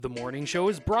The morning show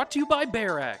is brought to you by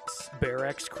BearX.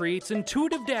 BearX creates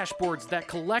intuitive dashboards that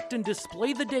collect and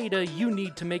display the data you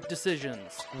need to make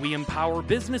decisions. We empower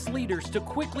business leaders to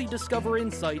quickly discover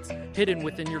insights hidden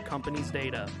within your company's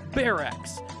data.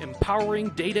 BearX, empowering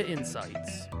data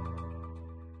insights.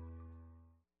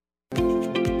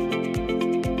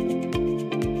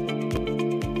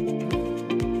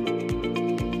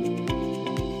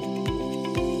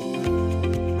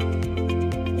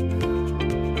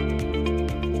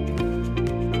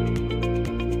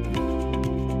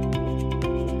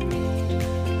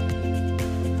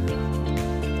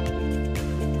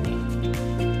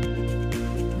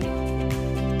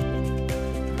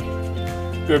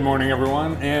 Good morning,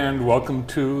 everyone, and welcome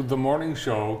to the morning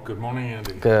show. Good morning,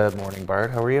 Andy. Good morning,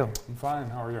 Bart. How are you? I'm fine.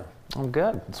 How are you? I'm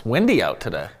good. It's windy out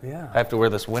today. Yeah. I have to wear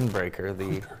this windbreaker.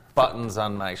 The buttons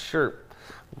on my shirt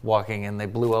walking in, they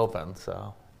blew open,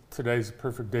 so. Today's a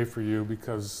perfect day for you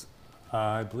because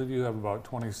I believe you have about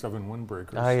 27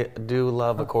 windbreakers. I do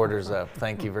love a quarter zip.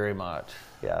 Thank you very much.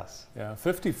 Yes. Yeah,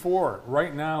 54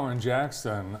 right now in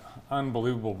Jackson.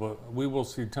 Unbelievable, but we will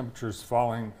see temperatures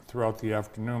falling throughout the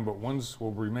afternoon, but winds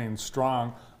will remain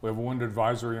strong. We have a wind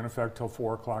advisory in effect till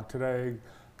 4 o'clock today.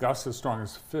 Gusts as strong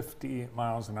as 50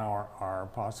 miles an hour are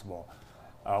possible.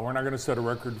 We're not going to set a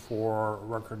record for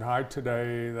record high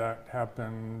today. That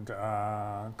happened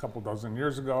a couple dozen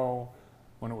years ago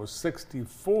when it was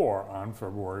 64 on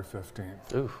February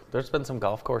 15th. Ooh, there's been some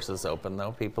golf courses open,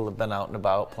 though. People have been out and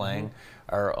about playing.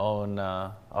 Our own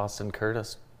Austin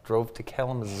Curtis drove to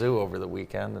Kalamazoo over the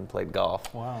weekend and played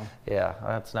golf. Wow. Yeah,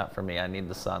 that's not for me. I need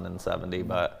the sun in 70,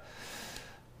 but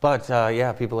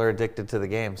yeah, people are addicted to the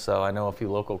game. So I know a few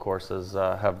local courses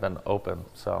have been open.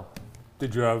 So.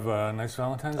 Did you have a nice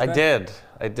Valentine's Day?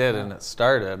 I did, and it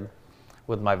started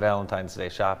with my Valentine's Day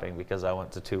shopping because I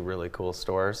went to two really cool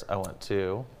stores. I went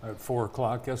to At 4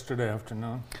 o'clock yesterday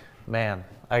afternoon. Man,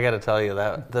 I got to tell you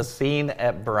that the scene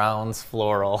at Brown's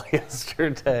Floral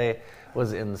yesterday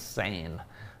was insane.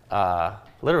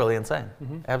 Literally insane.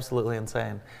 Absolutely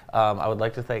insane. I would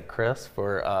like to thank Chris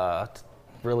for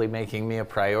really making me a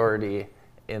priority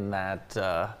in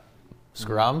that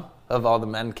scrum of all the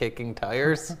men kicking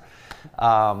tires.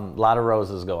 A lot of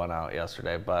roses going out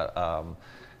yesterday, but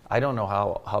I don't know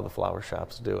how the flower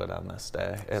shops do it on this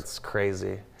day. It's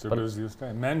crazy. It's the busiest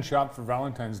day. Men shop for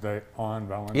Valentine's Day on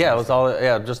Valentine's Day. Yeah, it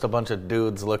was just a bunch of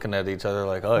dudes looking at each other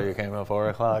like, oh, you came at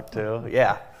 4 o'clock too?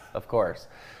 Yeah, of course.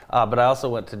 But I also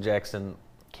went to Jackson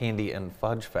Candy and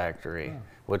Fudge Factory,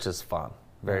 which is fun,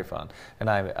 very fun. And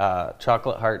I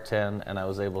chocolate heart tin, and I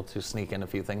was able to sneak in a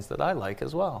few things that I like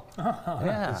as well.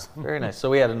 Yeah, very nice. So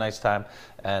we had a nice time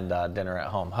and dinner at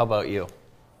home. How about you?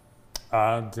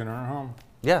 Dinner at home.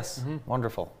 Yes,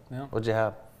 wonderful. Yeah. What'd you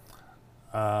have?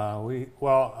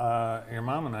 Your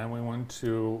mom and I, we went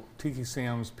to Tiki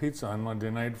Sam's Pizza on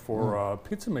Monday night for a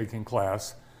pizza making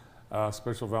class, a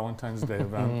special Valentine's Day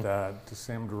event that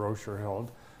Sam DeRocher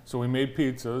held. So we made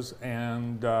pizzas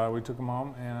and we took them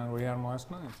home and we had them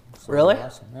last night. So Really?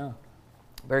 Awesome. Yeah.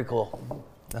 Very cool.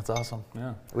 That's awesome.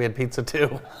 Yeah. We had pizza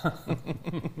too.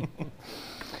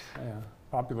 Yeah.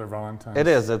 Popular Valentine's. It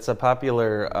is. It's a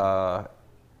popular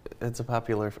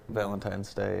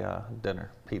Valentine's Day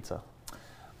dinner, pizza.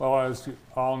 Well, as you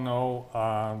all know,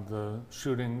 the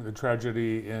shooting, the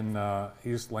tragedy in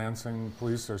East Lansing,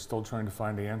 police are still trying to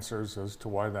find answers as to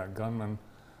why that gunman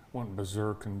went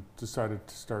berserk and decided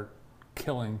to start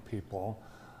killing people.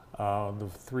 The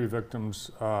 3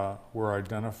 victims were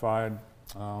identified.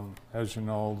 As you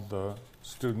know, the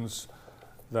students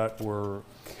that were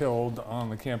killed on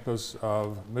the campus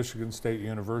of Michigan State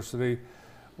University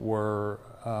were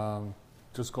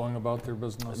just going about their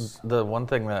business. The one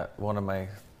thing that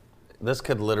this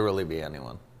could literally be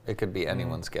anyone. It could be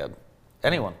anyone's kid.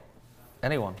 Anyone.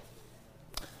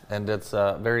 And it's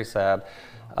very sad.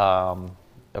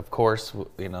 Of course,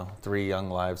 3 young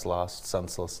lives lost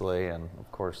senselessly, and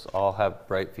of course all have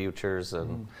bright futures,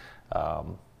 and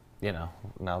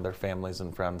now their families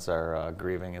and friends are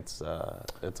grieving. It's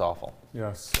awful.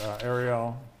 Yes,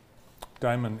 Ariel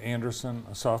Diamond Anderson,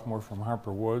 a sophomore from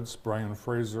Harper Woods, Brian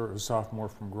Fraser, a sophomore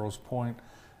from Grosse Pointe,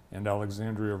 and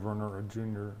Alexandria Werner, a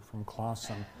junior from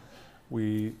Clawson.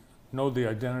 We know the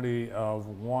identity of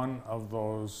one of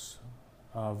those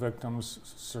victims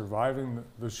surviving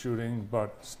the shooting,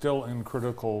 but still in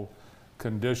critical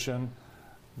condition.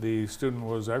 The student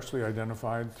was actually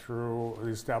identified through the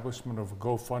establishment of a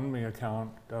GoFundMe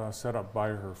account set up by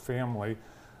her family.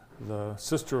 The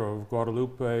sister of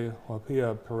Guadalupe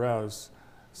Huapia Perez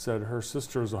said her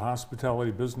sister is a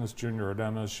hospitality business junior at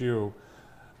MSU.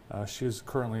 She is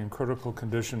currently in critical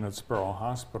condition at Sparrow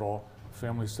Hospital.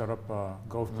 Family set up a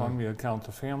GoFundMe account.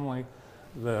 The family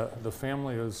The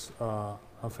family is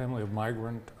a family of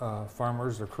migrant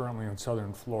farmers. They're currently in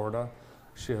southern Florida.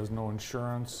 She has no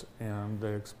insurance, and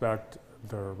they expect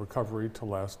the recovery to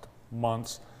last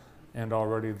months. And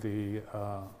already the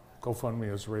GoFundMe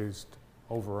has raised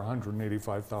over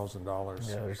 $185,000.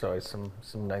 Yeah, there's always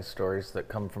some nice stories that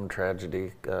come from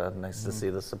tragedy. Nice to see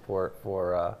the support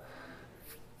for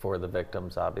the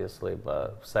victims, obviously,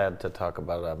 but sad to talk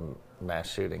about a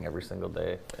mass shooting every single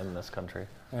day in this country.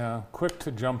 Yeah, quick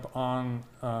to jump on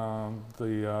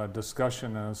the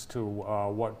discussion as to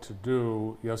what to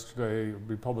do. Yesterday,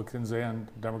 Republicans and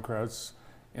Democrats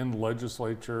in the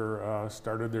legislature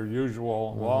started their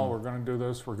usual, well, we're going to do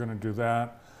this, we're going to do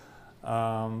that.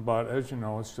 But as you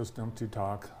know, it's just empty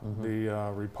talk.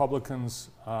 The Republicans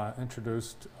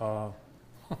introduced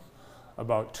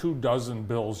about 24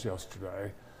 bills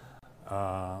yesterday,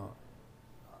 all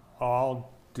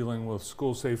dealing with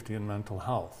school safety and mental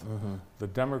health. The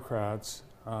Democrats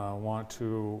want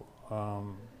to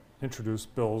introduce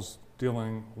bills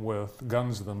dealing with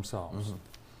guns themselves.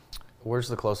 Where's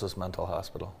the closest mental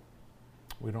hospital?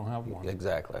 We don't have one.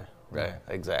 Exactly, right,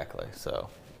 exactly. So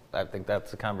I think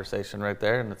that's the conversation right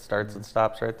there, and it starts and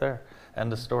stops right there.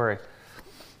 End of story.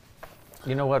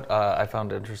 You know what I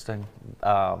found interesting?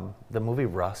 The movie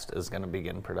Rust is going to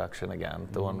begin production again.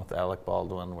 The one with Alec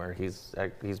Baldwin, where he's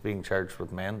being charged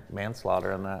with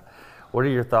manslaughter and that. What are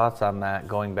your thoughts on that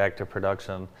going back to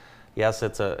production? Yes,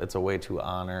 it's a way to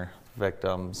honor the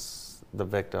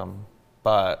victim,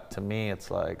 but to me, it's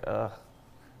like,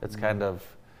 it's kind of,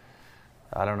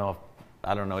 I don't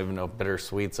even know if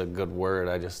bittersweet's a good word.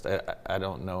 I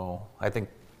don't know. I think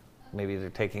maybe they're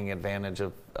taking advantage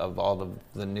of all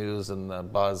the news and the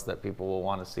buzz that people will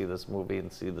want to see this movie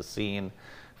and see the scene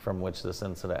from which this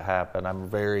incident happened. I'm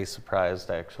very surprised,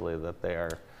 actually, that they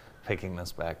are picking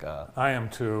this back up. I am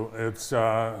too. It's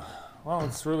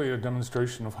it's really a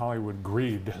demonstration of Hollywood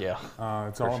greed. Yeah,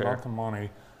 it's all about the money,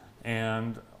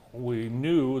 and we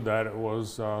knew that it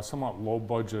was a somewhat low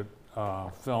budget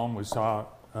film. We saw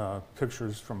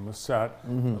pictures from the set.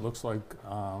 It looks like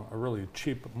a really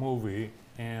cheap movie,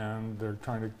 and they're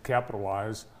trying to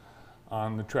capitalize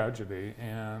on the tragedy.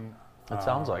 And it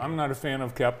sounds like I'm not a fan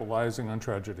of capitalizing on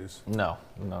tragedies. No.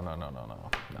 You know,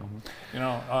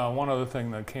 one other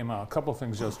thing that came out, a couple of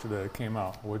things yesterday came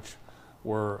out, which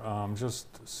were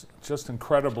just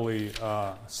incredibly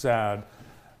sad.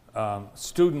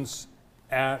 Students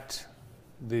at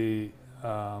the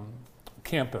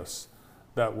campus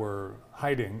that were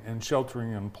hiding and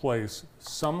sheltering in place,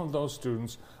 some of those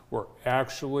students were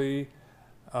actually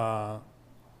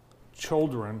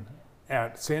children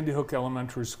at Sandy Hook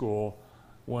Elementary School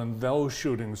when those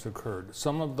shootings occurred.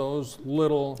 Some of those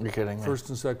little first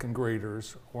and second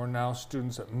graders were now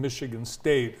students at Michigan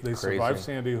State. They survived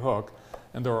Sandy Hook.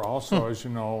 And there are also, as you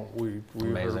know, we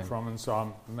heard from and saw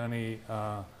many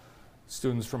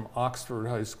students from Oxford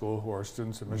High School who are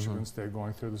students at Michigan State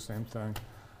going through the same thing.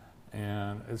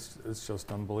 And it's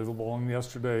just unbelievable. And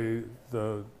yesterday,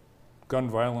 the Gun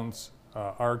Violence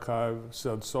Archive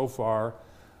said so far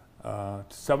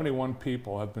 71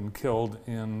 people have been killed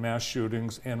in mass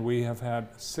shootings, and we have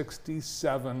had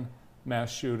 67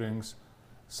 mass shootings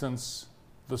since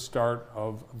the start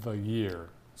of the year.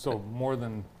 So more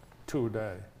than 2 a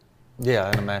day. Yeah,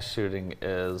 and a mass shooting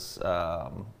is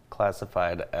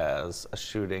classified as a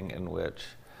shooting in which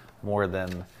more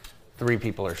than 3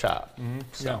 people are shot.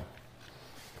 So,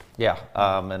 yeah,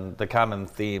 and the common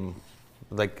theme,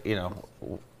 like, you know,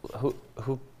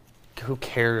 who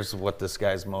cares what this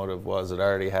guy's motive was? It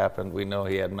already happened. We know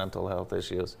he had mental health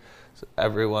issues. So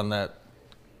everyone that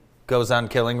goes on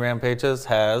killing rampages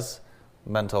has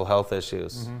mental health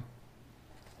issues.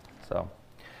 So,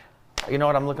 you know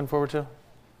what I'm looking forward to?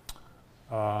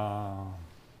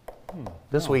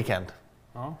 This weekend.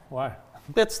 Oh, why?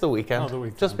 It's the weekend. Oh, the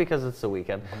weekend. Just because it's the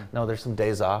weekend. No, there's some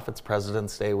days off. It's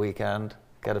President's Day weekend.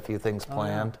 Got a few things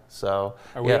planned. So,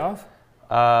 are we off?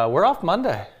 We're off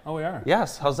Monday. Oh, we are?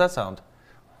 Yes. How's that sound?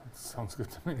 Sounds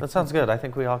good to me. That sounds good. I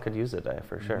think we all could use a day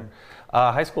for sure.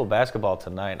 High school basketball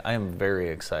tonight. I am very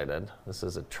excited. This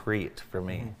is a treat for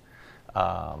me.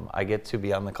 I get to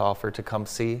be on the call for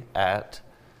Tecumseh at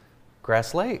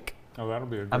Grass Lake. Oh, that'll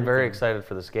be a great I'm very game. excited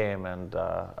for this game, and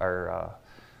our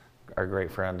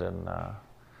great friend and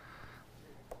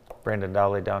Brandon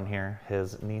Dowley down here,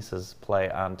 his nieces play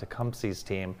on Tecumseh's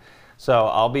team. So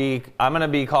I'm going to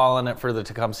be calling it for the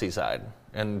Tecumseh side.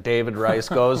 And David Rice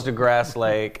goes to Grass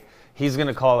Lake. He's going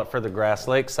to call it for the Grass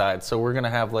Lake side. So we're going to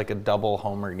have like a double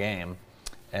homer game.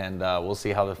 And we'll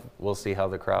see how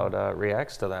the crowd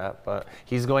reacts to that. But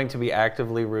he's going to be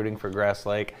actively rooting for Grass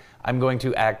Lake. I'm going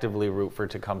to actively root for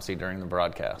Tecumseh during the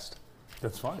broadcast.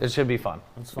 That's fine. It should be fun.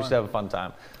 That's We fine. should have a fun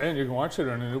time. And you can watch it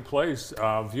in a new place.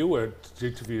 View It,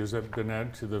 GTV has been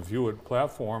added to the View It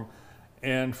platform.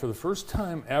 And for the first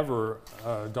time ever,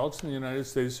 adults in the United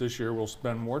States this year will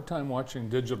spend more time watching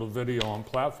digital video on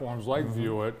platforms like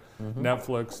View It,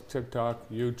 Netflix, TikTok,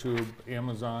 YouTube,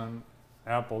 Amazon,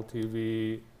 Apple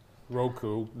TV,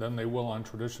 Roku, than they will on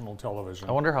traditional television.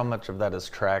 I wonder how much of that is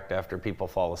tracked after people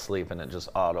fall asleep and it just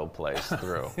auto plays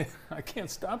through. I can't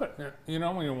stop it. You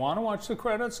know, when you want to watch the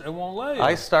credits, it won't let you.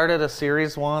 I started a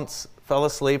series once, fell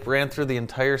asleep, ran through the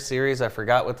entire series. I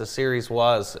forgot what the series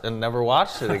was and never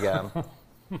watched it again.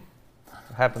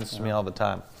 Happens to me all the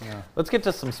time. Yeah. Let's get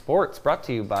to some sports, brought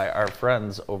to you by our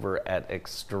friends over at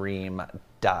Extreme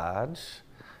Dodge.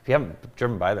 If you haven't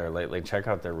driven by there lately, check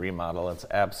out their remodel. It's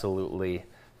absolutely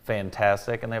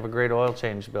fantastic, and they have a great oil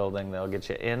change building. They'll get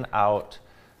you in, out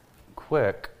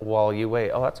quick while you wait.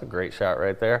 Oh, that's a great shot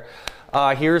right there.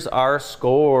 Here's our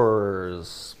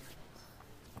scores.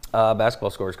 Basketball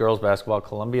scores. Girls basketball,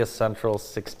 Columbia Central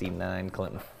 69,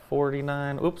 Clinton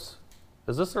 49. Oops.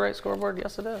 Is this the right scoreboard?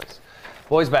 Yes, it is.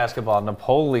 Boys basketball,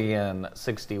 Napoleon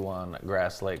 61,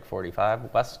 Grass Lake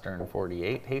 45, Western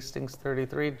 48, Hastings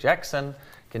 33. Jackson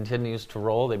continues to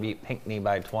roll. They beat Pinckney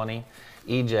by 20.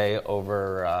 EJ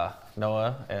over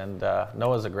Noah, and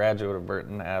Noah's a graduate of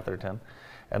Burton Atherton.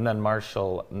 And then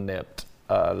Marshall nipped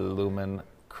Lumen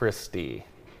Christie.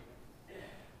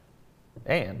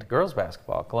 And girls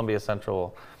basketball, Columbia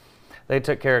Central, they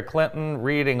took care of Clinton.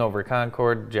 Reading over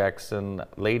Concord. Jackson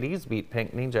ladies beat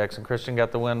Pinckney. Jackson Christian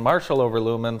got the win. Marshall over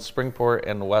Lumen. Springport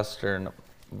and Western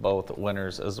both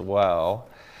winners as well.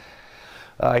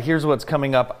 Here's what's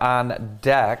coming up on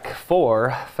deck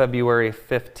for February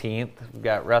 15th. We've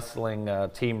got wrestling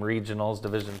team regionals.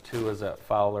 Division 2 is at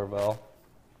Fowlerville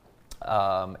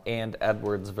and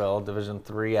Edwardsville. Division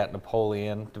 3 at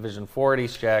Napoleon. Division 4 at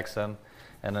East Jackson.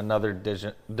 And another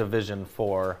Division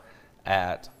 4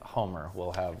 at Homer.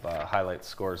 We'll have highlights,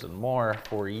 scores, and more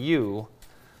for you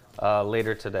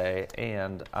later today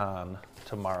and on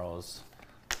tomorrow's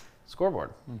scoreboard.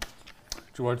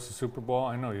 Did you watch the Super Bowl?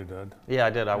 I know you did. Yeah, I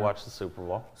did. I watched the Super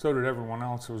Bowl. So did everyone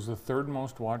else. It was the third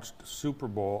most watched Super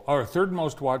Bowl, or third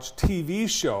most watched TV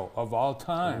show of all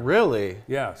time. Really?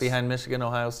 Yes. Behind Michigan,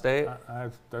 Ohio State? I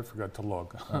forgot to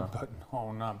look, but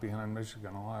no, not behind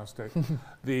Michigan, Ohio State.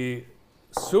 The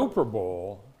Super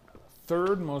Bowl,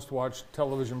 third most watched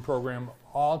television program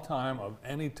all time of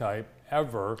any type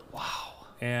ever. Wow.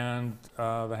 And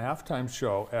the halftime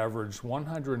show averaged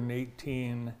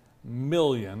 118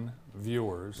 million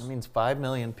viewers. That means 5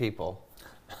 million people.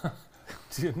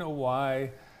 Do you know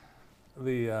why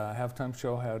the halftime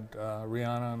show had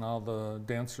Rihanna and all the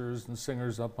dancers and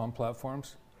singers up on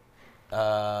platforms?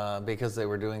 Because they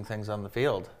were doing things on the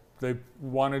field. They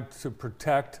wanted to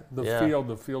protect the Yeah. field.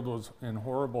 The field was in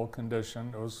horrible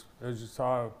condition. It was, as you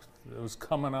saw, it was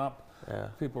coming up. Yeah.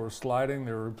 People were sliding.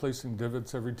 They were replacing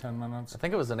divots every 10 minutes. I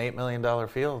think it was an $8 million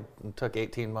field. It took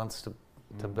 18 months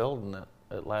to build, and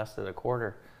it lasted a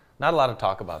quarter. Not a lot of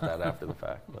talk about that after the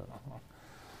fact. But.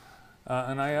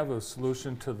 And I have a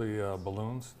solution to the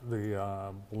balloons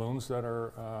that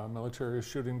our military is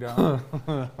shooting down.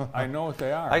 I know what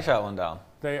they are. I shot one down.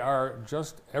 They are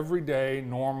just everyday,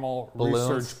 normal Balloons.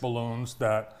 research balloons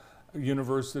that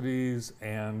universities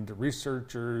and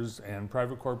researchers and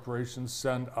private corporations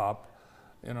send up.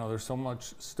 You know, there's so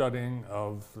much studying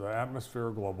of the atmosphere,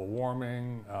 global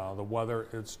warming, the weather.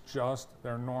 It's just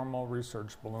they're normal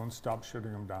research balloons. Stop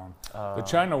shooting them down. The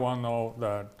China one, though,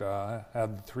 that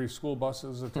had 3 school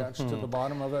buses attached to the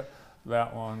bottom of it,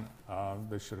 that one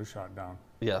they should have shot down.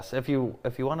 Yes, if you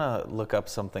want to look up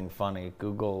something funny,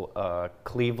 Google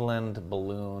Cleveland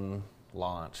balloon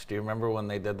launch. Do you remember when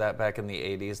they did that back in the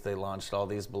 80s? They launched all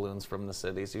these balloons from the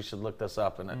cities. You should look this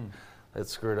up, and it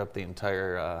screwed up the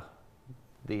entire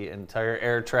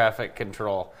air traffic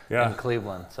control in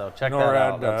Cleveland. So check that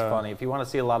out. That's funny. If you want to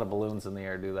see a lot of balloons in the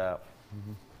air, do that.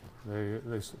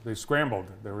 They scrambled.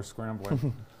 They were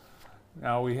scrambling.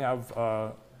 Now we have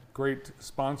a great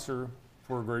sponsor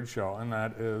for a great show, and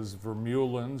that is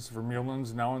Vermeulen's.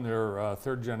 Vermeulen's, now in their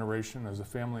 3rd generation as a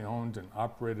family-owned and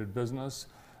operated business.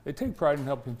 They take pride in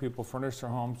helping people furnish their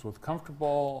homes with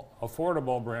comfortable,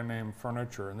 affordable brand name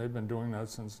furniture, and they've been doing that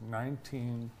since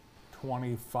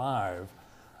 1925.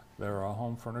 Their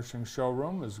home furnishing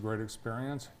showroom is a great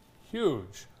experience,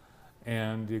 huge,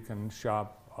 and you can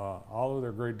shop all of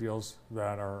their great deals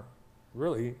that are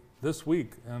really this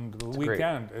week and the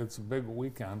weekend. It's a big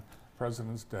weekend,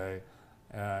 President's Day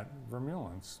at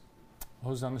Vermeulen's.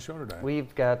 Who's on the show today?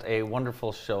 We've got a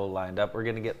wonderful show lined up. We're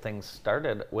going to get things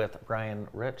started with Brian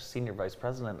Rich, Senior Vice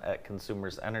President at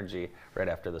Consumers Energy, right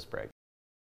after this break.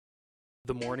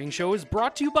 The morning show is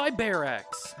brought to you by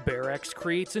BearX. BearX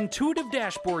creates intuitive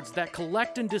dashboards that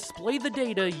collect and display the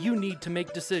data you need to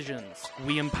make decisions.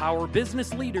 We empower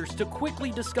business leaders to quickly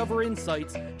discover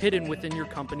insights hidden within your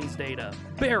company's data.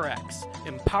 BearX,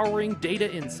 empowering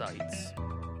data insights.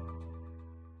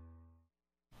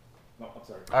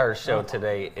 Our show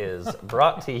today is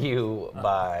brought to you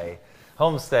by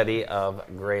Homesteady of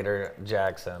Greater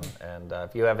Jackson. And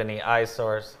if you have any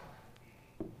eyesores,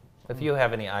 in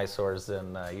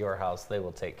your house, they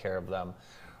will take care of them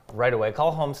right away.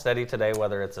 Call Homesteady today,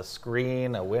 whether it's a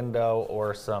screen, a window,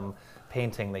 or some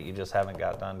painting that you just haven't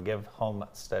got done. Give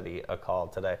Homesteady a call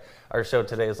today. Our show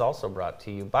today is also brought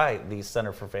to you by the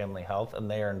Center for Family Health, and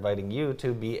they are inviting you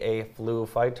to be a flu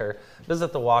fighter.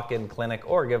 Visit the walk-in clinic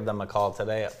or give them a call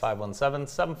today at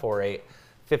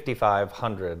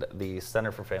 517-748-5500. The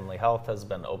Center for Family Health has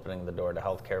been opening the door to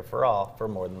healthcare for all for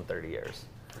more than 30 years.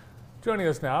 Joining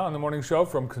us now on the morning show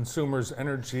from Consumers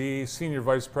Energy, Senior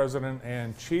Vice President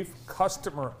and Chief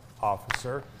Customer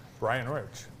Officer, Brian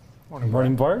Rich.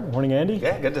 Morning, Bart. Morning, Andy.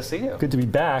 Yeah, good to see you. Good to be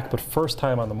back, but first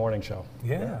time on the morning show.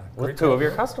 Yeah. With two of your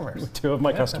customers. With two of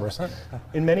my customers,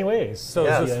 in many ways. So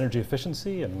Yes. the energy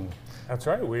efficiency and. That's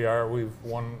right. We've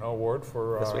won an award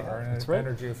for Yes, we have. our That's right.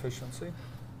 energy efficiency.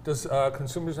 Does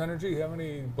Consumers Energy have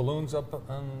any balloons up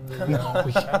on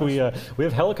the? We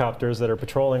have helicopters that are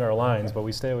patrolling our lines, but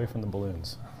we stay away from the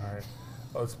balloons. All right.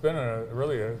 Well, it's been a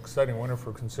really exciting winter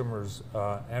for Consumers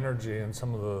Energy and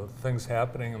some of the things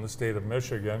happening in the state of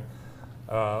Michigan.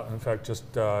 In fact, just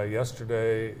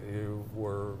yesterday, you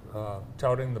were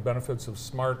touting the benefits of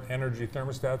smart energy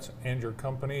thermostats and your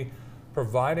company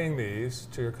providing these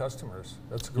to your customers.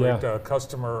 That's a great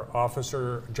customer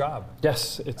officer job.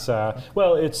 Yes, it's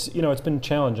it's been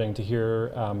challenging to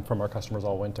hear from our customers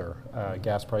all winter.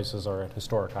 Gas prices are at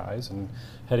historic highs, and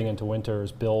heading into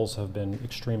winters, bills have been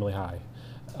extremely high.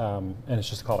 And it's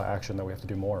just a call to action that we have to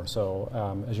do more. So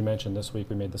as you mentioned, this week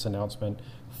we made this announcement,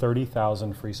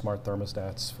 30,000 free smart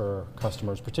thermostats for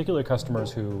customers, particularly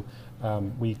customers who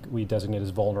we designate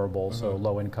as vulnerable, so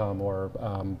low income, or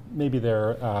maybe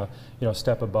they're a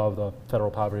step above the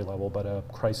federal poverty level, but a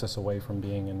crisis away from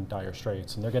being in dire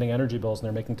straits. And they're getting energy bills and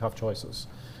they're making tough choices.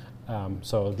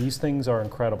 So these things are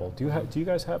incredible. Do you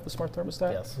guys have the smart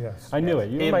thermostat? Yes. I knew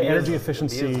it. You're my energy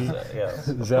efficiency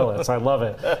zealots. I love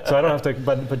it. So I don't have to,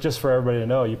 but just for everybody to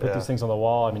know, you put these things on the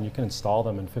wall. I mean, you can install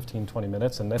them in 15, 20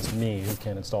 minutes, and that's me who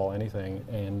can't install anything.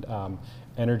 And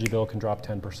energy bill can drop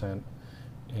 10%.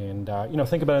 And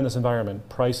think about it in this environment.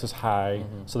 Price is high,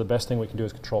 so the best thing we can do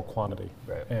is control quantity,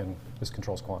 and this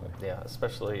controls quantity. Yeah,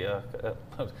 especially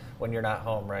when you're not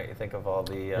home, right? You think of all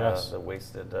the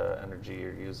wasted energy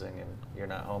you're using, and you're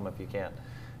not home if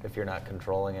you're not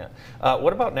controlling it.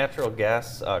 What about natural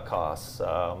gas costs?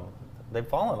 They've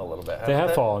fallen a little bit. They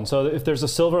have fallen. So if there's a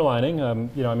silver lining,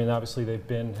 obviously they've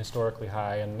been historically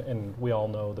high, and we all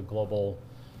know the global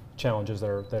challenges that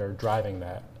are driving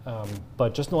that.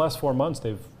 But just in the last 4 months,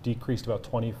 they've decreased about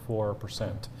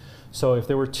 24%. So if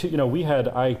there were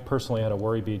I personally had a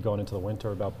worry bead going into the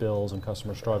winter about bills and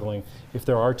customers struggling. If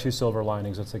there are two silver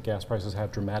linings, it's that gas prices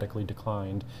have dramatically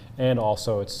declined, and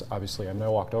also it's obviously, I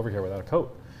walked over here without a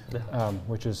coat,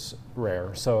 which is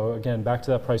rare. So again, back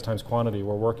to that price times quantity,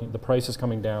 the price is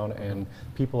coming down, and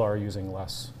people are using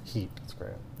less heat. That's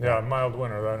great. Yeah, mild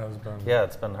winter, that has been. Yeah,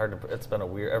 it's been hard it's been a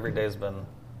weird, every day has been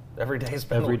weird.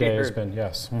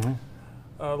 Yes. Mm-hmm.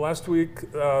 Last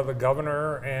week, the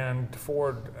governor and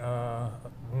Ford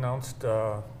announced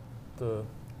the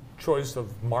choice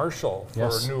of Marshall for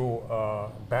a new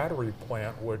battery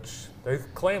plant, which they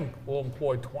claim will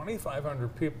employ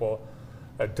 2,500 people.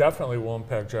 That definitely will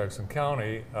impact Jackson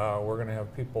County. We're going to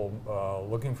have people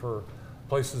looking for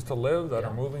places to live that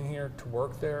are moving here to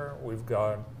work there. We've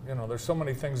got, there's so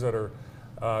many things that are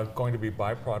going to be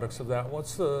byproducts of that.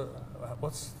 What's the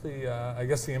I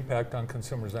guess the impact on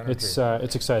Consumers Energy?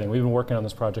 It's exciting. We've been working on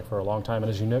this project for a long time, and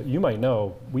as you might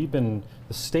know, the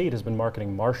state has been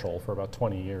marketing Marshall for about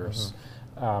 20 years,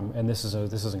 and this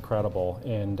is incredible.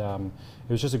 And it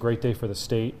was just a great day for the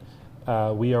state.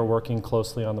 We are working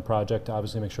closely on the project to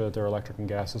obviously make sure that their electric and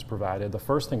gas is provided. The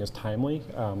first thing is timely.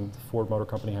 The Ford Motor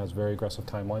Company has very aggressive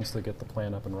timelines to get the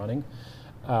plant up and running.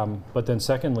 But then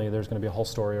secondly, there's going to be a whole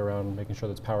story around making sure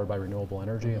that it's powered by renewable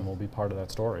energy, and we'll be part of that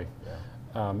story.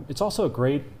 It's also a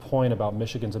great point about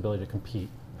Michigan's ability to compete.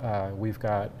 We've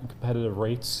got competitive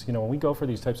rates. When we go for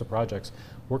these types of projects,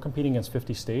 we're competing against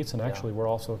 50 states, and actually we're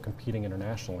also competing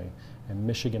internationally. And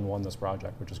Michigan won this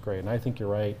project, which is great. And I think you're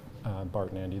right,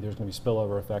 Bart and Andy, there's going to be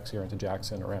spillover effects here into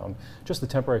Jackson around just the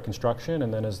temporary construction,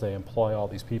 and then as they employ all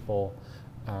these people,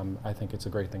 I think it's a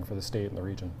great thing for the state and the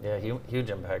region. Yeah, huge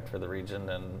impact for the region,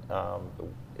 and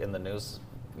in the news,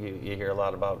 you hear a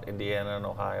lot about Indiana and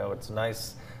Ohio. It's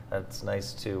nice. It's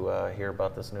nice to hear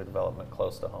about this new development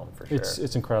close to home, for sure.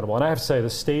 It's incredible, and I have to say the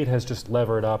state has just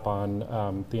levered up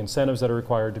on the incentives that are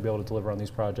required to be able to deliver on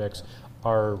these projects.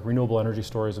 Our renewable energy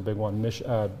story is a big one.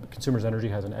 Consumers Energy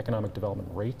has an economic development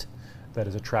rate that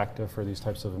is attractive for these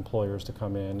types of employers to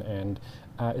come in, and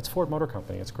it's Ford Motor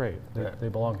Company. It's great. They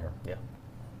belong here. Yeah.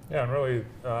 Yeah, and really,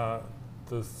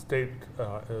 the state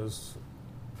is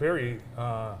very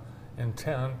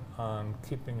intent on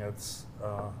keeping its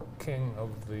king of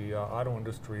the auto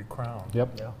industry crown.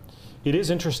 Yep. Yeah. It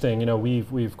is interesting. You know,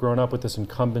 we've grown up with this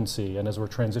incumbency, and as we're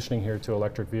transitioning here to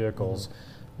electric vehicles,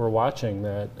 we're watching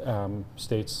that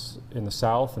states in the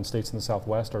South and states in the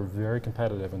Southwest are very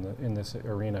competitive in this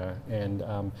arena, and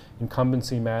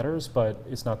incumbency matters, but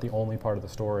it's not the only part of the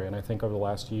story. And I think over the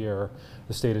last year,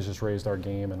 the state has just raised our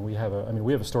game, and we have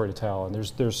a story to tell. And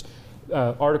there's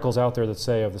articles out there that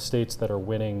say of the states that are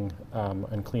winning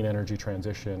in clean energy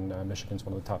transition, Michigan's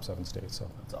one of the top 7 states. So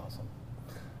That's awesome.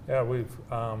 Yeah, we've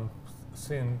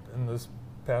seen in this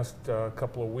past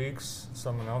couple of weeks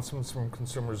some announcements from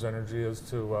Consumers Energy as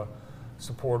to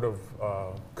support of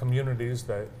communities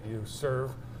that you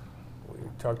serve. We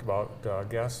talked about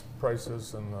gas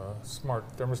prices and the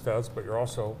smart thermostats, but you're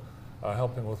also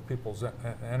helping with people's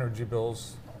energy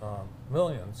bills,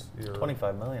 millions.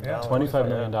 $25 million. Yeah, $25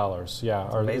 million,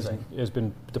 amazing. has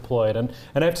been deployed. And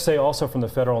I have to say also from the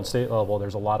federal and state level,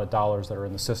 there's a lot of dollars that are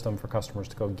in the system for customers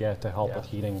to go get to help with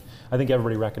heating. I think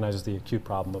everybody recognizes the acute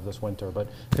problem of this winter, but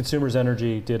Consumers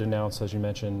Energy did announce, as you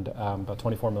mentioned, about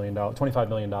 $25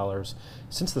 million.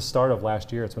 Since the start of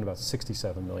last year, it's been about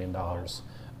 $67 million.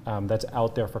 That's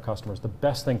out there for customers. The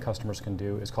best thing customers can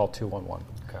do is call 211.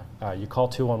 Okay. You call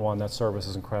 211, that service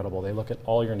is incredible. They look at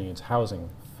all your needs, housing,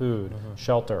 food,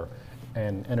 shelter,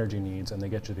 and energy needs, and they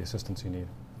get you the assistance you need.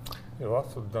 You've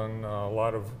also done a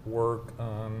lot of work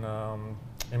on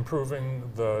improving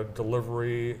the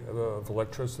delivery of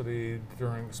electricity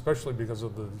especially because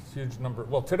of the huge number.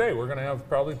 Well, today we're going to have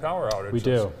probably power outages. We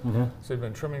do. So you've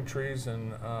been trimming trees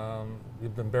and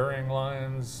you've been burying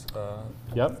lines.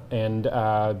 Yep, and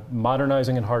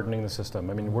modernizing and hardening the system.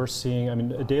 I mean, we're seeing,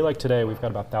 a day like today, we've got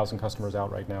about 1,000 customers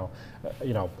out right now.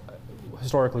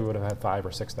 Historically we would have had 5,000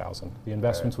 or 6,000. The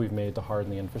investments we've made to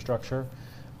harden the infrastructure,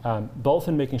 both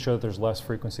in making sure that there's less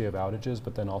frequency of outages,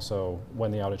 but then also when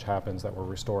the outage happens that we're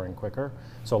restoring quicker.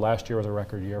 So last year was a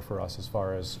record year for us as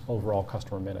far as overall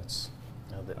customer minutes.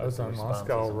 I was on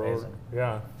Moscow Road,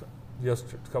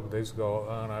 just a couple of days ago,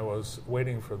 and I was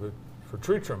waiting for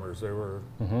tree trimmers. They were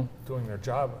doing their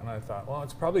job, and I thought, well,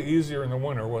 it's probably easier in the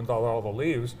winter with all the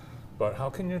leaves, but how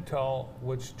can you tell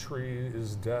which tree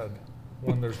is dead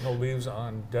when there's no leaves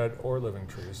on dead or living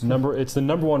trees? It's the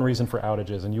number one reason for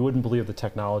outages, and you wouldn't believe the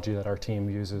technology that our team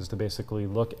uses to basically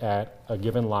look at a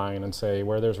given line and say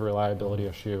where there's a reliability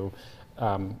issue,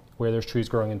 where there's trees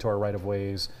growing into our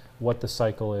right-of-ways, what the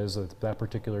cycle is of that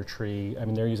particular tree. I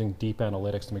mean, they're using deep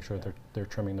analytics to make sure that they're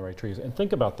trimming the right trees. And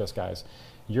think about this, guys.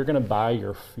 You're going to buy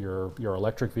your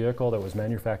electric vehicle that was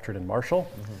manufactured in Marshall,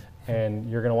 and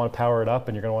you're going to want to power it up,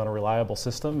 and you're going to want a reliable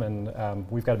system, and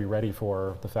we've got to be ready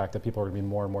for the fact that people are going to be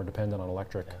more and more dependent on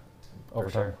electric over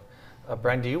time.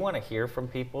 Brian, do you want to hear from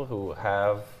people who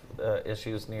have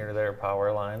issues near their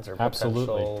power lines or Absolutely.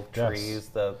 potential trees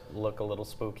that look a little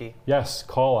spooky? Yes,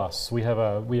 call us. We have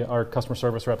our customer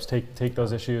service reps take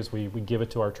those issues. We give it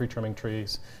to our tree trimming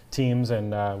teams,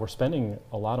 and we're spending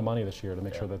a lot of money this year to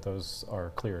make sure that those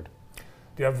are cleared.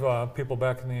 Do you have people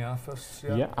back in the office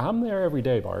yet? Yeah, I'm there every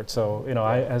day, Bart. So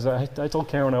as I told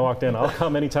Karen when I walked in, I'll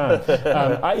come anytime.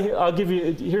 I'll give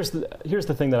you. Here's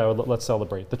the thing that let's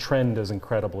celebrate. The trend is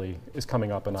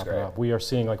coming up and up and up. We are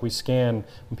seeing when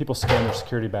people scan their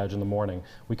security badge in the morning,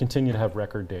 we continue to have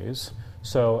record days.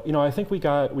 So I think we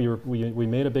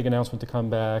made a big announcement to come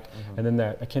back, and then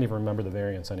I can't even remember the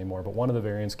variants anymore. But one of the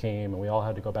variants came, and we all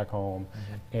had to go back home,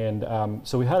 and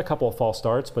so we had a couple of false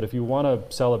starts. But if you want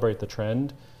to celebrate the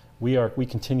trend, we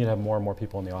continue to have more and more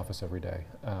people in the office every day.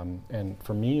 And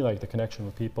for me, the connection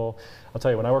with people, I'll tell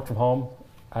you, when I work from home,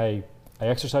 I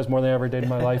exercise more than I ever did in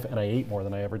my life, and I ate more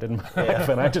than I ever did in my life.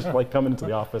 And I just like coming into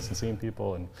the office and seeing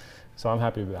people, and so I'm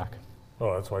happy to be back.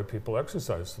 Well, that's why people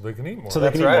exercise, so they can eat more. So they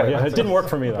can eat more. Yeah, it didn't work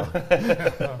for me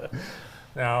though.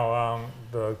 Now,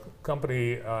 the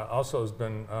company also has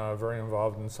been very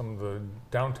involved in some of the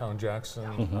downtown Jackson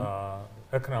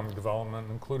economic development,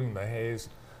 including the Hayes.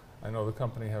 I know the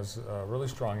company has a really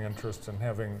strong interest in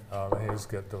having the Hayes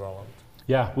get developed.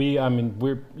 Yeah, I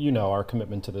mean, our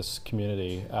commitment to this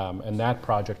community, and that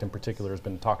project in particular has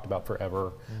been talked about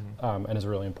forever, and is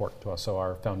really important to us. So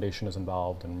our foundation is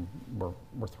involved, and we're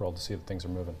thrilled to see that things are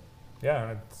moving.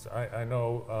 Yeah, I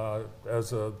know as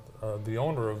the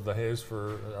owner of the Hayes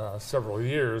for several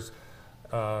years,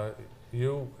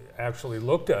 you actually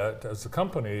looked at, as a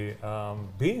company,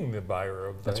 being the buyer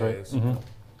of the That's Hayes. right.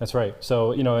 That's right.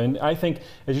 So, and I think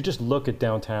as you just look at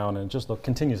downtown and just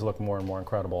continues to look more and more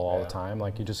incredible all the time,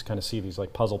 like you just kind of see these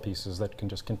like puzzle pieces that can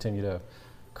just continue to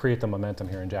create the momentum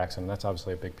here in Jackson. That's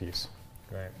obviously a big piece.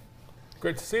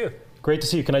 Great to see you. Great to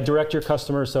see you. Can I direct your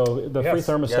customers? So the free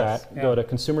thermostat, go to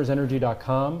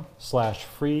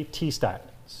consumersenergy.com/free T-stat.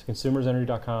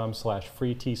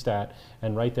 consumersenergy.com/free T-stat.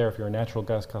 And right there, if you're a natural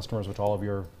gas customers, which all of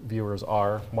your viewers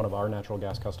are, one of our natural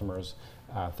gas customers,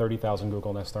 30,000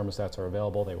 Google Nest thermostats are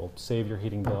available. They will save your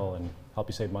heating bill and help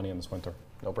you save money in this winter.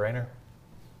 No brainer.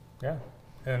 Yeah.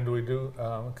 And do we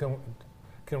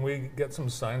can we get some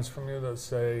signs from you that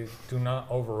say, do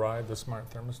not override the smart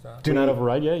thermostat? Do not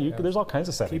override. Yeah, there's all kinds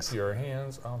of settings. Keep your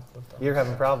hands off the thermostat. You're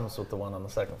having problems with the one on the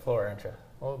second floor, aren't you?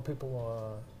 Well,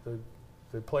 people,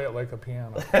 they play it like a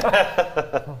piano.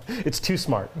 It's too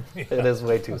smart. It is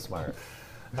way too smart.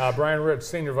 Brian Rich,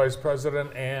 Senior Vice President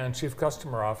and Chief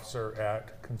Customer Officer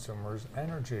at Consumers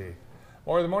Energy.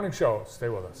 More of the morning show. Stay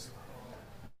with us.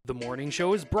 The morning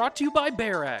show is brought to you by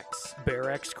BearX.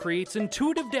 BearX creates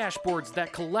intuitive dashboards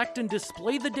that collect and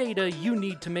display the data you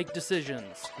need to make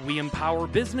decisions. We empower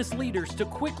business leaders to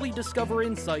quickly discover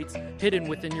insights hidden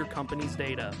within your company's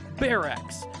data.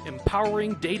 BearX,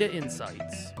 empowering data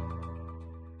insights.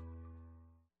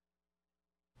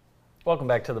 Welcome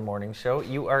back to the morning show.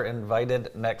 You are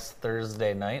invited next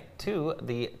Thursday night to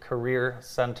the Career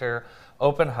Center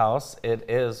Open House. It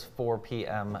is 4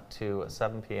 p.m. to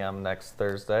 7 p.m. next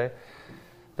Thursday.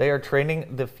 They are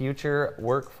training the future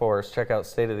workforce. Check out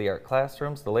state-of-the-art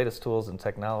classrooms, the latest tools and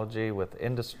technology with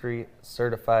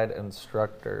industry-certified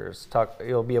instructors.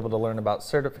 You'll be able to learn about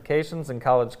certifications and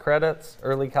college credits,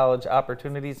 early college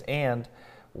opportunities, and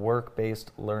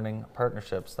work-based learning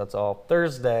partnerships. That's all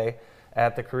Thursday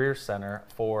at the Career Center,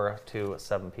 4 to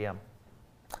 7 p.m.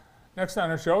 Next on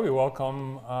our show, we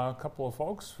welcome a couple of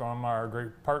folks from our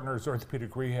great partners,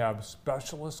 Orthopedic Rehab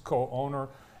Specialist, co-owner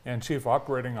and Chief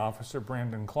Operating Officer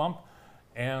Brandon Klump,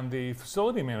 and the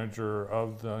facility manager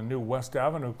of the new West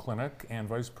Avenue Clinic and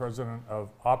Vice President of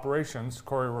Operations,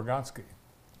 Corey Rogotsky.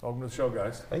 Welcome to the show,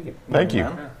 guys. Thank you. Thank you.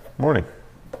 Morning.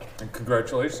 And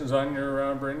congratulations on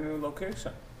your brand new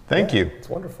location. Thank you. It's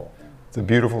wonderful. It's a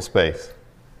beautiful space.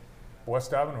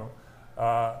 West Avenue,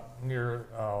 near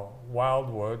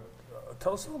Wildwood.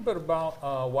 Tell us a little bit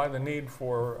about why the need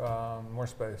for more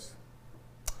space.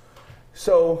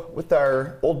 So with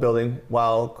our old building,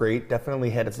 while great,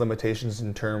 definitely had its limitations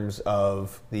in terms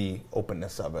of the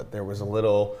openness of it. There was a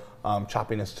little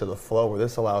choppiness to the flow, where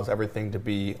this allows everything to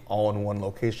be all in one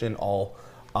location, all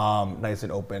nice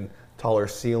and open. Taller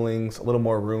ceilings, a little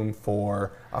more room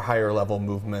for a higher level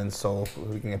movements, so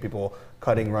we can get people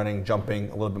cutting, running, jumping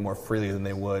a little bit more freely than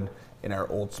they would in our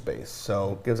old space.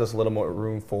 So it gives us a little more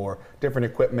room for different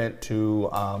equipment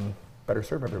to better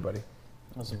serve everybody.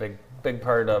 That's a big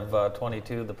part of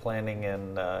 22, the planning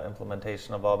and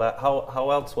implementation of all that. How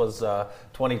else was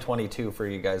 2022 for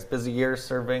you guys? Busy year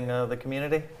serving the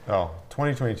community? Oh,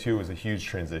 2022 was a huge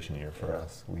transition year for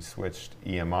us. We switched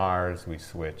EMRs,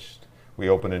 we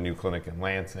opened a new clinic in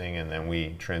Lansing, and then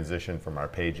we transitioned from our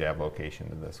Page Ave location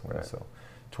to this one. Right. So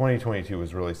 2022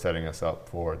 was really setting us up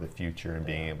for the future and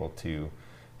being able to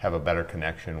have a better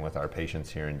connection with our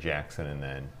patients here in Jackson, and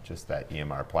then just that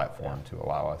EMR platform to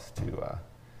allow us to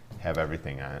have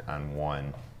everything on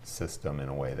one system in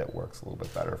a way that works a little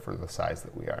bit better for the size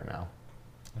that we are now.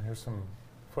 And here's some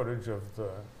footage of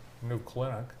the new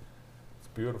clinic. It's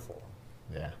beautiful.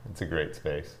 Yeah, it's a great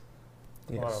space.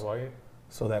 A lot of light.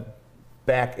 So that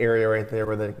back area right there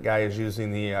where the guy is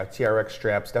using the TRX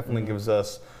straps definitely gives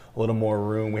us a little more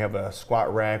room. We have a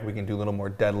squat rack. We can do a little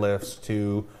more deadlifts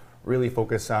to really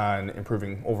focus on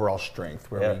improving overall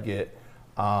strength, where we get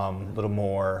a little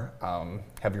more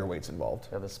heavier weights involved.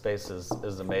 Yeah, the space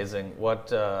is amazing.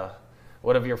 What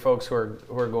of your folks who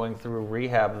are going through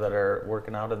rehab that are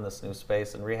working out in this new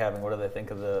space and rehabbing, what do they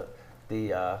think of the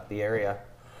area?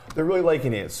 They're really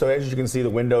liking it. So as you can see, the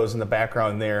windows in the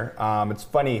background there. It's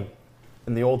funny,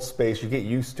 in the old space, you get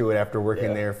used to it after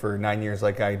working there for 9 years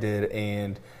like I did,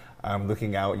 and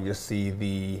looking out, you just see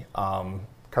the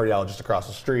cardiologist across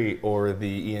the street or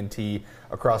the ENT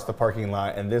across the parking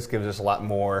lot, and this gives us a lot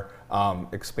more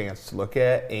expanse to look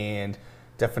at. And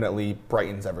definitely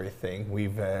brightens everything.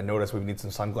 We've noticed we need some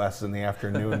sunglasses in the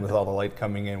afternoon with all the light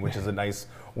coming in, which is a nice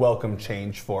welcome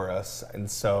change for us. And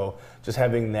so just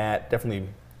having that definitely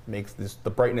makes the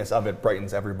brightness of it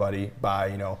brightens everybody by,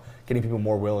 getting people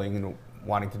more willing and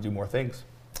wanting to do more things.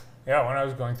 Yeah, when I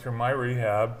was going through my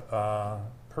rehab,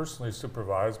 personally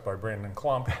supervised by Brandon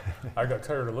Klump, I got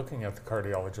tired of looking at the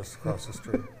cardiologist across the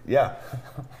street. Yeah.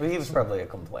 Well, he was probably a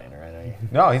complainer, I know.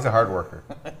 No, he's a hard worker.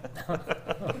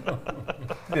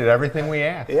 Did everything we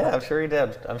asked. Yeah, I'm sure he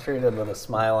did. I'm sure he did with a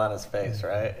smile on his face,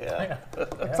 right? Yeah.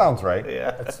 That sounds right.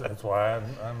 Yeah. That's why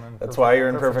I'm in That's why you're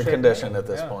in perfect shape. condition at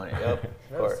this Yeah. point. Yep,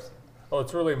 of course. Oh,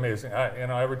 it's really amazing.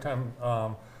 Every time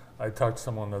I talk to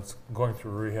someone that's going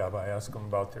through rehab, I ask them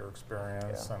about their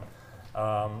experience,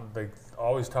 and they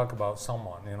always talk about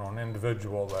someone, an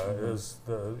individual that is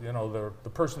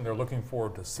the person they're looking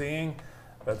forward to seeing,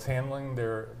 that's handling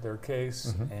their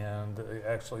case, and they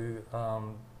actually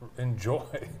enjoy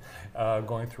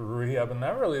going through rehab, and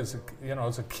that really is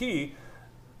is a key.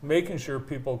 Making sure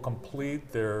people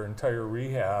complete their entire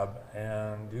rehab,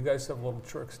 and you guys have little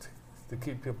tricks to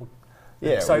keep people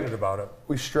excited about it.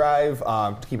 We strive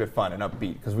to keep it fun and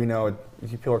upbeat because we know if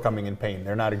people are coming in pain,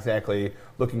 they're not exactly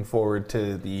looking forward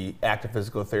to the act of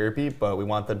physical therapy, but we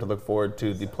want them to look forward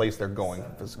to the place they're going for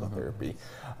physical therapy.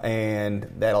 And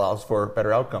that allows for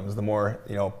better outcomes. The more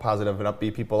positive and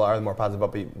upbeat people are, the more positive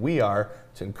upbeat we are.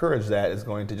 To encourage that is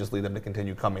going to just lead them to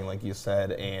continue coming, like you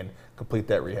said, and complete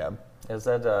that rehab. Is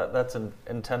that that's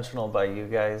intentional by you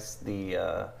guys?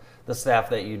 The staff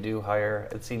that you do hire,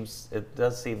 it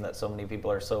does seem that so many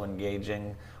people are so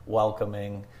engaging,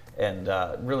 welcoming, and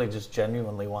really just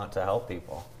genuinely want to help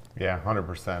people. Yeah,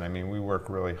 100%. I mean, we work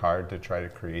really hard to try to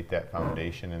create that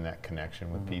foundation and that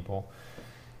connection with people.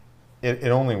 It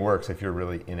only works if you're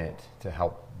really in it to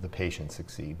help the patient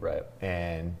succeed. Right.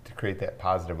 And to create that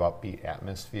positive, upbeat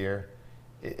atmosphere,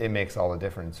 it makes all the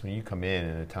difference. When you come in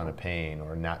a ton of pain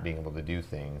or not being able to do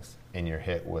things, and you're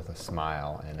hit with a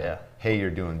smile and hey,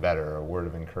 you're doing better, or a word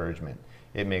of encouragement,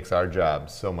 it makes our job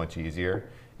so much easier.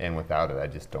 And without it,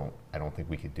 I don't think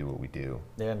we could do what we do.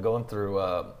 Yeah, and going through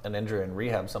an injury in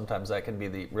rehab, sometimes that can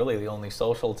be really the only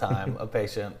social time a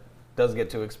patient does get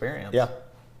to experience. Yeah.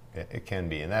 It can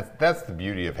be, and that's the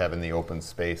beauty of having the open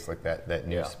space like that. That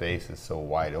new space is so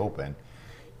wide open.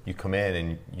 You come in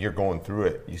and you're going through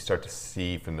it. You start to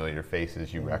see familiar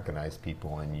faces. You recognize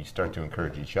people, and you start to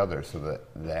encourage each other, so that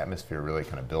the atmosphere really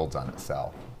kind of builds on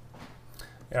itself.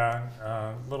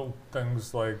 Yeah, little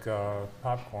things like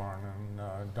popcorn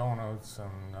and donuts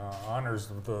and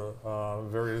honors of the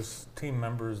various team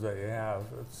members that you have.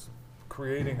 It's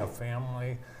creating a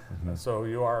family. So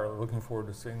you are looking forward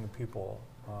to seeing the people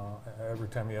every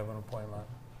time you have an appointment.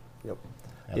 Yep.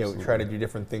 Absolutely. Yeah, we try to do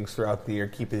different things throughout the year,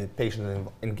 keep the patients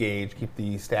engaged, keep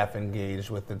the staff engaged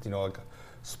with it, like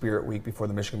Spirit Week before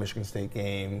the Michigan State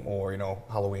game, or,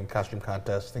 Halloween costume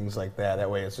contest, things like that. That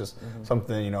way it's just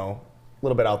something, a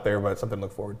little bit out there, but something to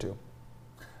look forward to.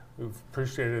 We've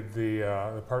appreciated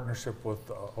the partnership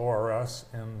with ORS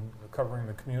in covering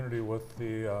the community with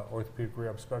the Orthopedic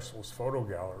Rehab Specialist photo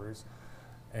galleries.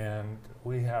 And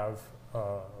we have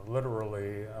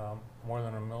literally more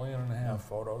than 1.5 million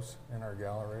photos in our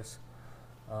galleries,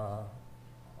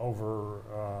 over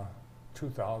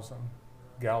 2,000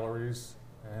 galleries,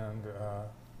 and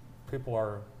people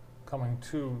are coming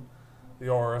to the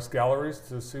ORS galleries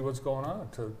to see what's going on,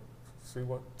 to see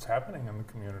what's happening in the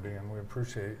community, and we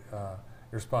appreciate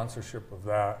your sponsorship of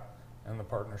that and the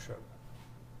partnership.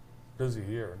 Busy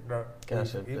year.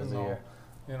 Gosh, a Even busy though,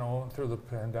 year. through the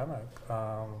pandemic,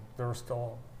 there were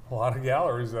still a lot of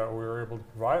galleries that we were able to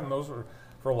provide, and those were,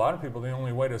 for a lot of people, the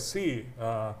only way to see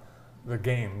the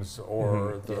games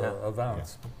or the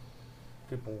events.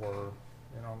 People were,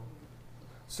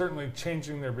 certainly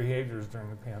changing their behaviors during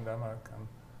the pandemic, and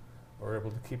were able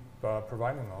to keep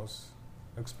providing those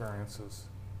experiences.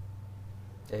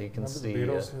 Yeah, you can Remember see. the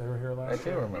Beatles? They were here I last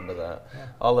do year. remember that. Yeah.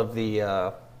 All of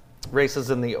the races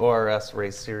in the ORS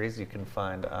race series you can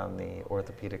find on the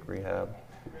Orthopedic Rehab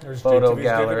There's photo JTV's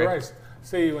gallery. David Rice.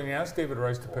 See, when you ask David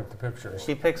Rice to pick the pictures,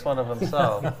 He picks one of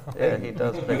himself. Yeah, he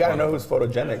does. You pick got to one know of who's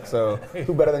photogenic, so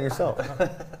who better than yourself?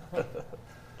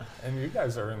 and you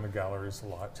guys are in the galleries a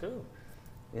lot too. them.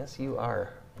 Yes, you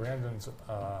are. Brandon's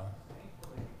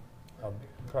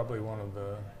probably one of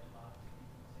the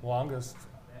longest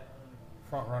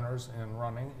front runners in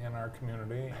running in our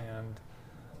community, and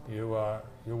you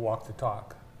walk the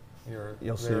talk.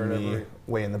 You'll see there at me every-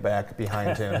 way in the back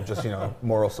behind him, just,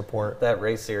 moral support. That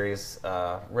race series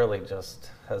really just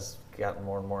has gotten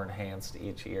more and more enhanced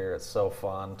each year. It's so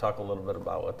fun. Talk a little bit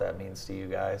about what that means to you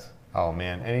guys. Oh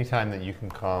man, anytime that you can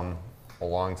come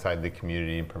alongside the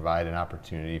community and provide an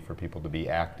opportunity for people to be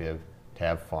active, to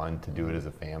have fun, to do it as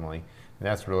a family. And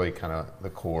that's really kind of the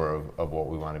core of what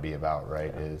we want to be about,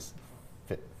 right? Is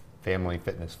family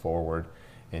fitness forward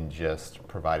and just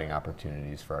providing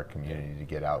opportunities for our community to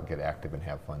get out, get active, and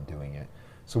have fun doing it.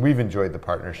 So we've enjoyed the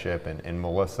partnership, and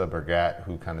Melissa Bergat,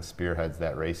 who kind of spearheads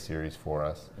that race series for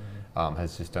us,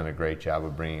 has just done a great job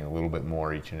of bringing a little bit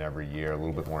more each and every year, a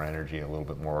little bit more energy, a little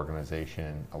bit more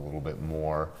organization, a little bit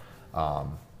more,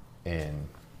 and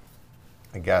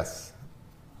I guess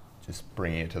just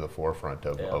bringing it to the forefront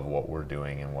of what we're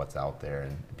doing and what's out there,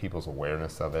 and people's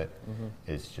awareness of it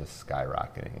is just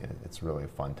skyrocketing. It's really a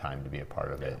fun time to be a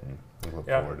part of it, and we look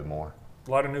forward to more.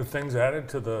 A lot of new things added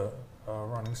to the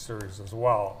running series as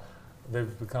well.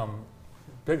 They've become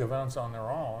big events on their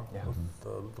own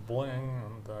with the bling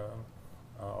and the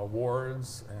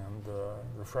awards and the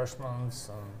refreshments,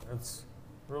 and it's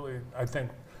really, I think,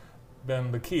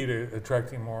 been the key to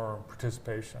attracting more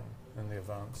participation in the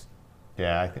events.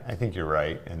 Yeah, I think you're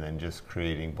right. And then just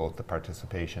creating both the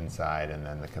participation side and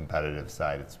then the competitive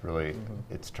side, it's really,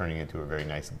 it's turning into a very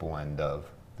nice blend of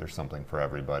there's something for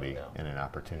everybody and an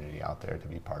opportunity out there to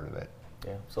be part of it.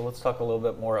 Yeah, so let's talk a little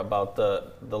bit more about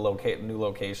the new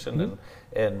location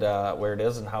and where it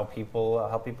is and how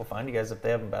people find you guys if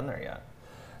they haven't been there yet.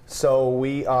 So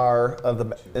we are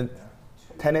the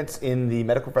tenants in the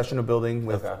medical professional building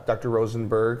with Dr.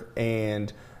 Rosenberg,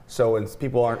 and so if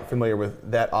people aren't familiar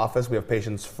with that office, we have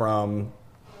patients from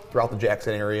throughout the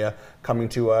Jackson area coming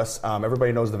to us.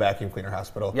 Everybody knows the vacuum cleaner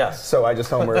hospital. Yes. So I just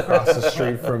tell them we're across the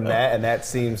street from that, and that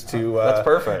seems to that's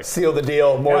perfect. Seal the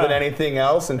deal more than anything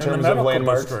else in terms of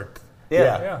landmarks. District.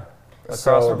 Yeah.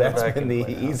 So from the that's vacuum been the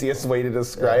cleaner. easiest way to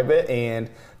describe it, and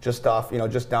just off,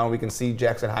 just down, we can see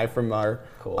Jackson High from our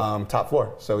top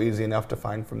floor. So easy enough to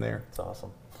find from there. It's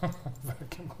awesome.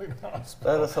 Vacuum cleaner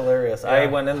hospital. That is hilarious. I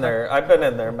went in there. I've been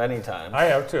in there many times. I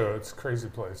have too. It's a crazy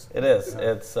place. It is.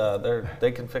 It's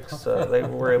they can fix. They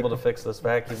were able to fix this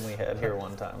vacuum we had here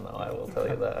one time, though. I will tell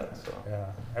you that. So. Yeah,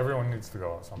 everyone needs to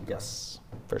go sometime. Yes,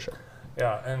 for sure.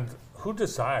 Yeah, and who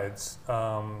decides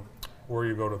where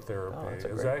you go to therapy? That's a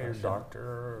Is great that your question. doctor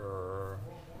or?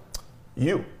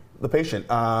 You, the patient,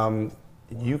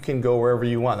 you can go wherever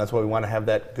you want. That's why we want to have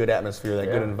that good atmosphere, that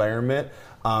good environment,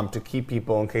 to keep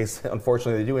people, in case,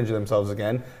 unfortunately, they do injure themselves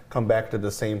again, come back to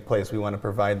the same place. We want to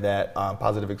provide that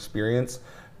positive experience,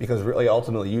 because really,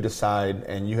 ultimately, you decide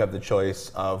and you have the choice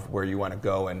of where you want to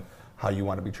go and how you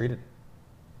want to be treated.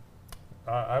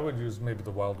 I would use maybe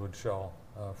the Wildwood Shell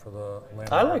for the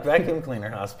landmark. I like vacuum cleaner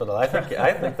hospital. I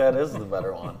think that is the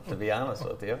better one, to be honest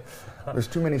with you. There's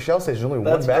too many Shell stations, only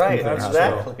That's one vacuum right. cleaner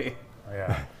hospital. Exactly.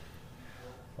 Yeah.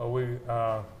 Well, we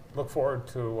look forward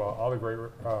to all the great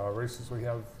races we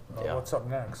have. What's up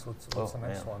next? What's the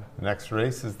next one? The next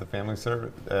race is the Family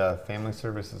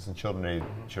Services and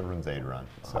Children's Aid Run.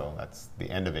 So that's the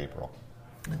end of April.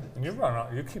 And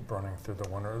you keep running through the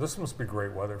winter. This must be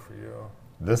great weather for you.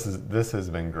 This has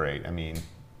been great. I mean,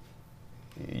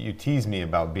 you tease me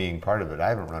about being part of it. I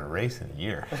haven't run a race in a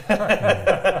year.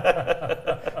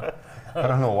 I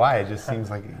don't know why. It just seems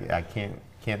like I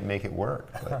can't make it work.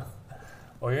 But.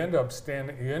 Well, you end up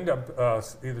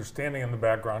either standing in the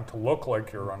background to look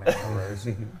like you're running a race,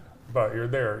 but you're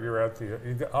there. You're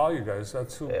at all you guys.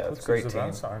 That's who puts these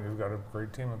events on. You've got a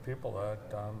great team of people that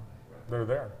they're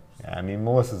there. Yeah, I mean,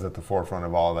 Melissa's at the forefront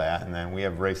of all that, and then we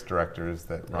have race directors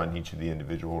that run each of the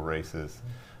individual races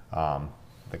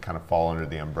that kind of fall under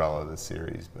the umbrella of the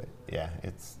series. But yeah,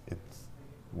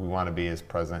 we want to be as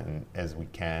present as we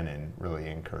can and really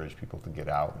encourage people to get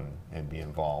out and be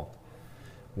involved.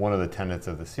 One of the tenets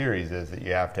of the series is that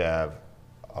you have to have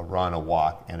a run, a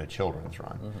walk, and a children's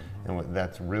run. And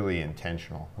that's really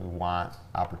intentional. We want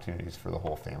opportunities for the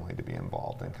whole family to be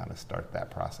involved and kind of start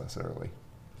that process early.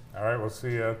 All right, we'll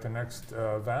see you at the next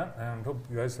event, and hope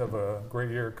you guys have a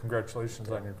great year. Congratulations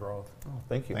on your growth. Oh,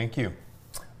 thank you. Thank you.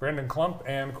 Brandon Klump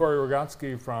and Corey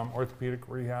Rogotsky from Orthopedic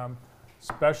Rehab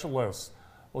Specialists.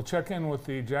 We'll check in with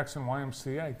the Jackson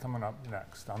YMCA coming up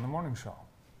next on The Morning Show.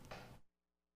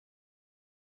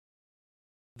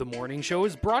 The Morning Show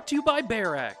is brought to you by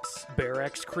BearX.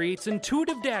 BearX creates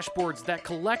intuitive dashboards that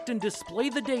collect and display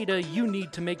the data you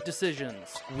need to make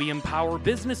decisions. We empower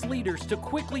business leaders to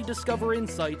quickly discover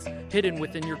insights hidden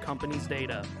within your company's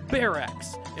data.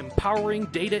 BearX, empowering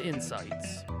data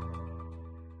insights.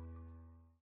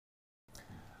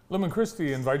 Lumen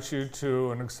Christi invites you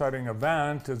to an exciting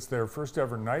event. It's their first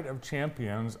ever Night of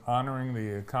Champions, honoring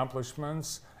the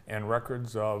accomplishments and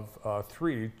records of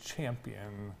 3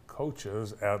 champion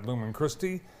coaches at Lumen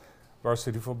Christi.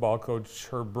 Varsity football coach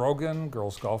Herb Brogan,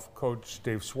 girls golf coach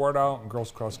Dave Swartout, and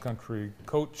girls cross country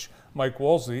coach Mike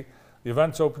Woolsey. The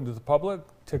event's open to the public.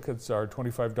 Tickets are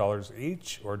 $25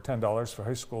 each or $10 for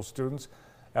high school students.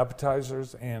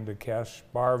 Appetizers and a cash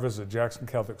bar. Visit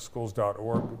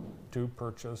jacksoncatholicschools.org to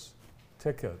purchase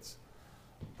tickets.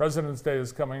 President's Day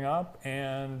is coming up,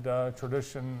 and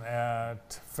tradition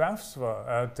at FAFSA,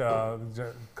 at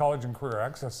the College and Career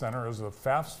Access Center, is a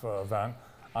FAFSA event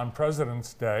on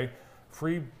President's Day.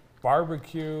 Free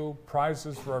barbecue,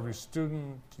 prizes for every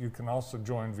student. You can also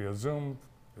join via Zoom.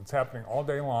 It's happening all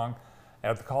day long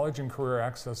at the College and Career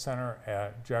Access Center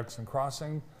at Jackson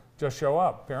Crossing. Just show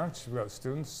up. Parents, you've got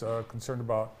students concerned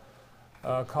about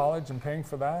college and paying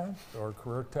for that, or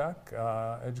career tech,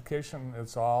 education.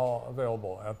 It's all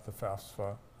available at the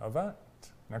FAFSA event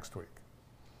next week.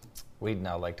 We'd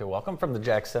now like to welcome from the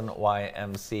Jackson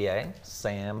YMCA,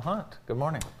 Sam Hunt. Good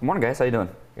morning. Good morning, guys. How you doing?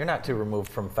 You're not too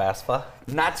removed from FAFSA.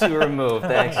 Not too removed,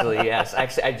 actually. Yes.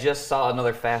 Actually, I just saw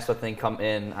another FAFSA thing come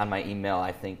in on my email,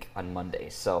 I think, on Monday.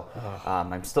 So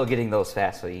I'm still getting those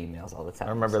FAFSA emails all the time.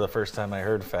 I remember the first time I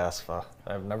heard FAFSA.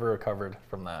 I've never recovered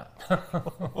from that.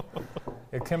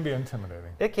 It can be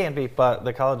intimidating. It can be, but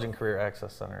the College and Career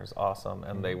Access Center is awesome,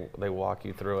 and they walk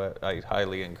you through it. I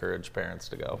highly encourage parents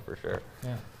to go, for sure.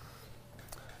 Yeah.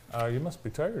 You must be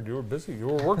tired. You were busy. You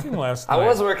were working last night. I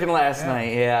was working last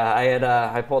night.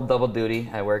 Yeah, I pulled double duty.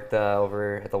 I worked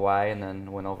over at the Y and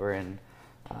then went over and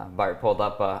Bart pulled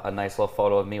up a nice little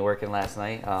photo of me working last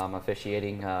night,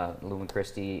 officiating Lumen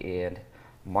Christi and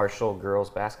Marshall girls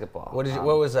basketball.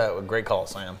 What was that? Great call,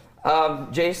 Sam.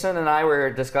 Jason and I were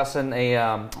discussing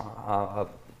a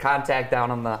contact down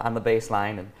on the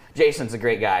baseline, and Jason's a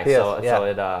great guy. So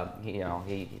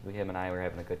him and I were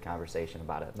having a good conversation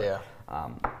about it. But, Yeah.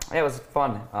 It was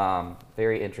fun.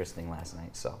 Very interesting last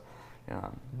night. So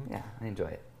I enjoy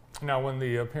it. Now, when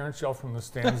the parents yell from the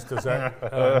stands, does that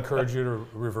encourage you to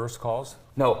reverse calls?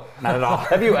 No, not at all.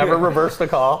 Have you ever reversed a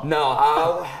call?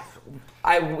 No.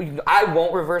 I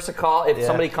won't reverse a call if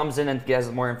somebody comes in and gives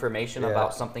more information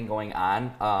about something going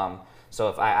on. So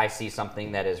if I see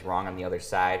something that is wrong on the other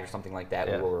side or something like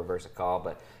that, we will reverse a call.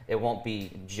 But it won't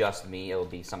be just me. It will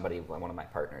be one of my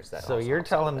partners. So you're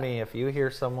telling me if you hear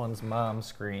someone's mom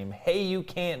scream, "Hey, you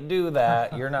can't do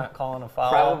that," you're not calling a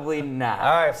foul? Probably not.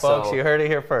 All right, folks, So you heard it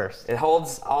here first. it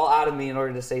holds all out of me in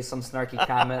order to say some snarky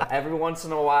comment. Every once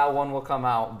in a while, one will come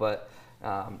out, but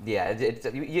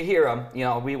you hear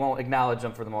them. We won't acknowledge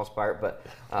them for the most part, but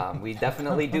we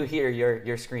definitely do hear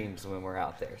your screams when we're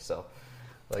out there. So.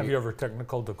 Have you ever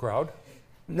technicaled the crowd?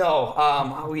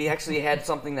 No, we actually had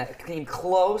something that came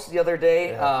close the other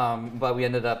day, but we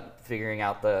ended up figuring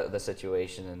out the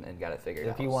situation and got it figured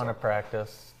out. If you want to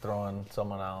practice throwing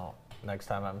someone out, next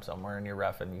time I'm somewhere and you're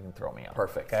reffing, you can throw me out.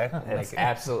 Perfect. Okay? It's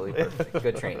absolutely perfect.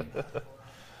 Good training.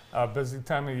 Busy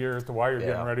time of year at the Y. You're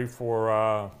getting ready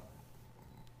for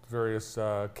various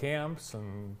camps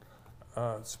and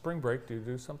spring break. Do you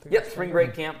do something? Yep, spring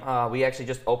break camp. We actually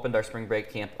just opened our spring break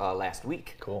camp last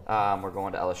week. Cool. We're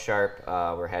going to Ellis Sharp.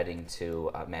 We're heading to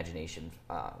Imagination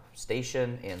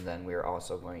Station, and then we're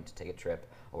also going to take a trip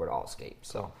over to Allscape.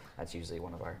 So that's usually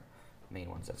one of our main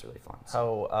ones. That's really fun.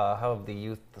 So. How have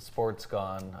the sports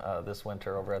gone this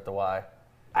winter over at the Y?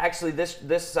 Actually,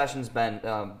 this session's been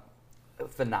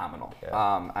phenomenal.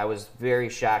 Yeah. I was very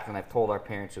shocked, and I've told our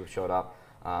parents who showed up,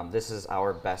 this is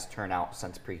our best turnout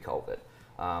since pre-COVID.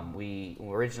 We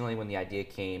originally, when the idea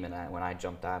came and when I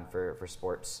jumped on for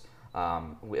sports,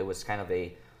 it was kind of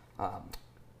a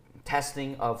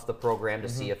testing of the program to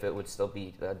see if it would still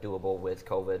be doable with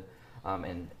COVID.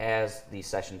 And as these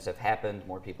sessions have happened,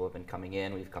 more people have been coming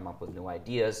in. We've come up with new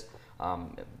ideas,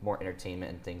 more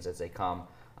entertainment and things as they come.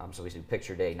 So we do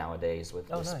picture day nowadays with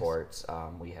nice. sports.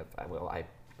 I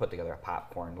put together a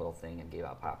popcorn little thing and gave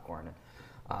out popcorn.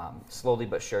 Slowly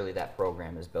but surely that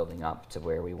program is building up to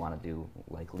where we want to do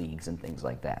like leagues and things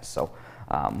like that. So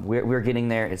we're getting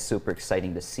there. It's super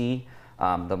exciting to see.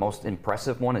 The most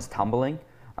impressive one is tumbling.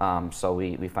 So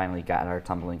we finally got our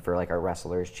tumbling for like our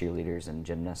wrestlers, cheerleaders, and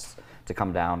gymnasts to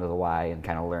come down to the Y and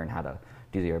kind of learn how to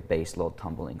do their base load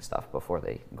tumbling stuff before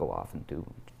they go off and do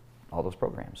all those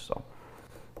programs. So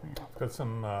Got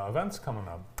some events coming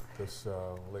up this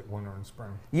late winter and spring.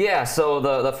 Yeah, so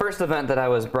the first event that I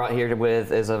was brought here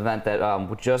with is an event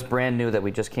that just brand new that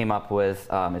we just came up with.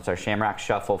 It's our Shamrock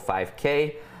Shuffle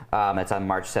 5K. It's on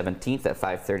March 17th at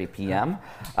 5:30 p.m.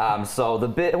 So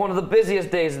one of the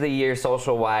busiest days of the year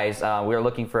social-wise. We're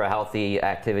looking for a healthy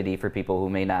activity for people who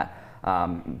may not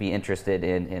be interested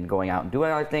in going out and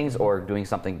doing other things or doing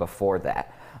something before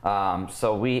that.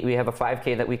 So we have a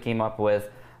 5K that we came up with.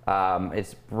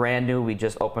 It's brand new. We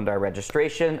just opened our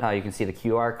registration. You can see the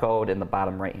QR code in the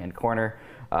bottom right-hand corner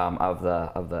of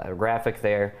the graphic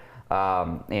there.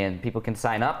 and people can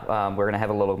sign up. We're going to have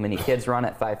a little mini kids run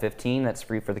at 5:15. That's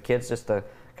free for the kids just to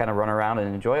kind of run around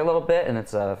and enjoy a little bit, and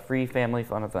it's a free family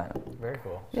fun event. Very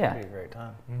cool. Should Yeah. be a great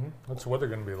time. What's the weather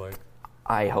going to be like?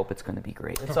 I hope it's going to be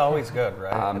great. It's always good,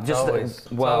 right? It's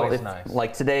It's nice.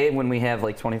 like today when we have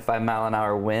like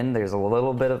 25-mile-an-hour wind, there's a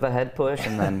little bit of a head push,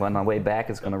 and then when on the way back,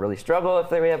 it's going to really struggle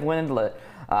if we have wind.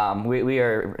 We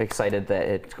are excited that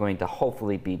it's going to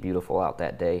hopefully be beautiful out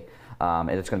that day. And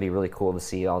it's going to be really cool to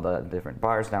see all the different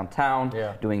bars downtown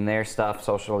doing their stuff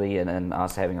socially, and then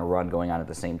us having a run going on at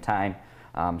the same time.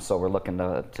 So we're looking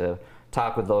to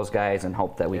talk with those guys and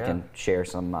hope that we can share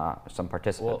some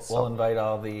participants. We'll invite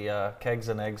all the Kegs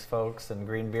and Eggs folks and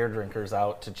green beer drinkers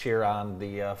out to cheer on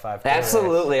the 5K race.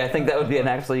 Absolutely, I think that would be an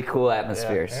absolutely cool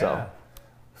atmosphere. Yeah. So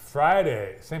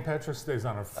Friday. St. Patrick's Day's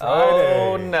on a Friday.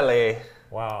 Oh, Nelly.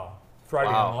 Wow.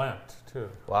 Friday Wow. in Lent, too.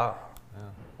 Wow.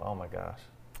 Oh, my gosh.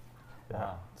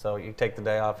 Yeah. So you take the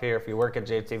day off here. If you work at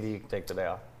JTV, you can take the day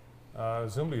off.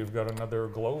 Zumba, you've got another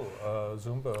Glow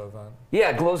Zumba event.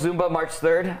 yeah, Glow Zumba, March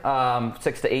 3rd,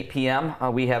 6 to 8 p.m.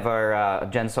 We have our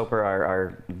Jen Soper,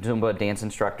 our Zumba dance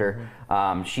instructor.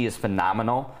 She is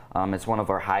phenomenal. It's one of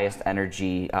our highest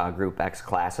energy Group X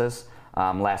classes.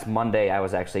 Last Monday, I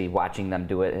was actually watching them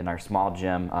do it in our small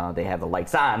gym. They have the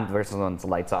lights on versus when it's the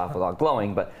lights off without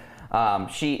glowing. But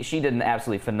she did an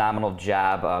absolutely phenomenal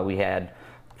job. We had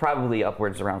probably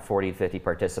upwards around 40, 50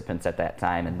 participants at that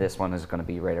time, and this one is going to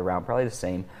be right around probably the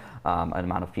same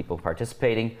amount of people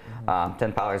participating.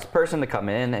 $10 a person to come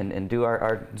in and do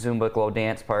our Zumba Glow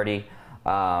dance party.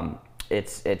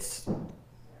 It's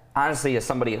honestly, as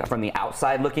somebody from the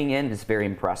outside looking in, it's very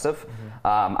impressive.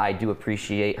 I do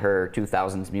appreciate her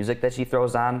 2000s music that she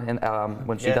throws on and,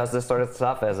 when she does this sort of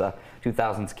stuff as a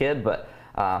 2000s kid, but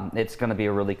it's going to be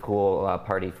a really cool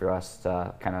party for us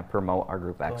to kind of promote our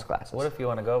Group X classes. What if you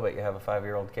want to go, but you have a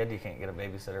 5-year-old kid you can't get a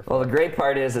babysitter for? Well, the great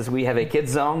part is we have a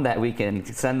kids zone that we can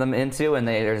send them into, and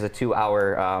there's a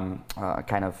 2-hour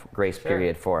kind of grace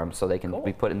period for them, so they can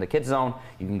be put in the kids zone.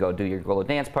 You can go do your Glow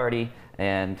dance party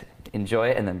and enjoy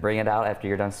it, and then bring it out after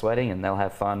you're done sweating, and they'll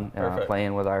have fun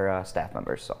playing with our staff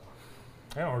members. So.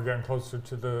 Yeah, we're getting closer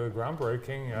to the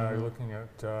groundbreaking. You're looking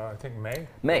at, I think, May?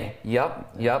 May,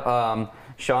 yep.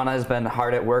 Shauna has been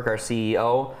hard at work, our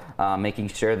CEO, making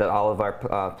sure that all of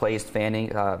our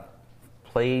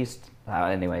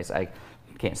anyways, I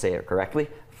can't say it correctly,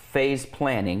 phase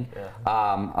planning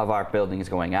of our building is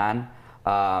going on.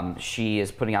 She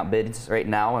is putting out bids right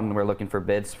now, and we're looking for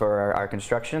bids for our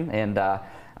construction, and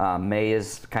May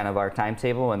is kind of our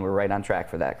timetable, and we're right on track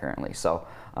for that currently. So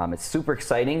it's super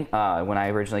exciting. When I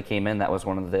originally came in, that was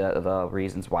one of the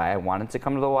reasons why I wanted to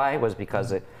come to the Y, was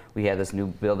because we had this new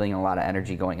building and a lot of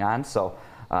energy going on. So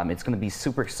it's going to be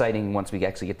super exciting once we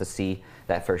actually get to see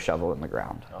that first shovel in the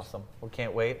ground. Awesome. We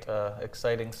can't wait.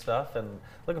 Exciting stuff, and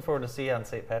looking forward to see you on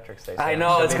St. Patrick's Day. I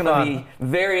know, it's going to be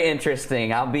very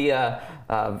interesting. I'll be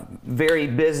very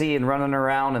busy and running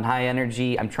around and high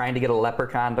energy. I'm trying to get a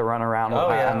leprechaun to run around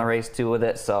on the race too with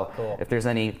it. So if there's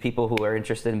any people who are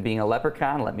interested in being a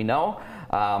leprechaun, let me know.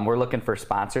 We're looking for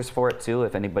sponsors for it too.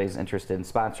 If anybody's interested in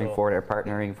sponsoring for it or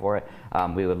partnering for it,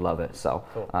 we would love it. So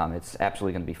it's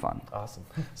absolutely going to be fun. Awesome.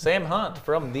 Sam Hunt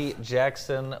from the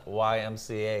Jackson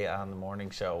YMCA on The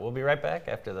Morning Show. We'll be right back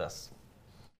after this.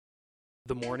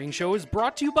 The Morning Show is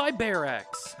brought to you by BearX.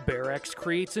 BearX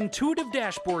creates intuitive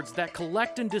dashboards that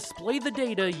collect and display the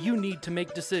data you need to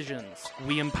make decisions.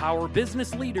 We empower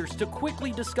business leaders to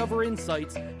quickly discover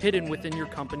insights hidden within your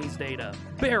company's data.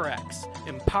 BearX,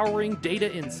 empowering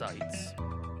data insights.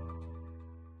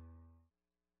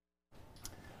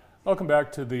 Welcome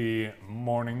back to the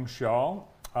Morning Show.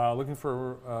 Looking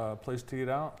for a place to eat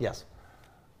out? Yes.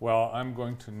 Well, I'm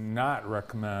going to not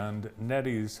recommend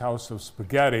Nettie's House of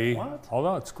Spaghetti. What?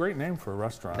 Although it's a great name for a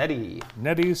restaurant.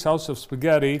 Nettie's House of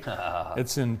Spaghetti.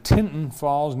 It's in Tinton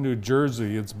Falls, New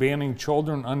Jersey. It's banning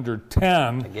children under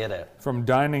 10 I get it. from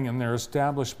dining in their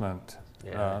establishment.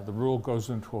 Yeah. The rule goes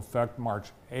into effect March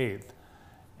 8th.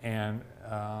 And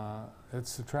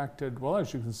it's attracted, well,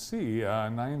 as you can see,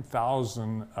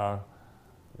 9,000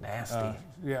 Nasty.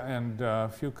 and a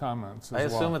few comments I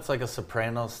as assume well. it's like a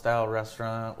Sopranos-style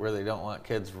restaurant where they don't want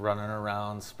kids running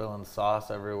around, spilling sauce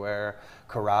everywhere,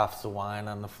 carafes of wine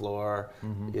on the floor.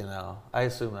 You know, I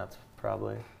assume that's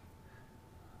probably.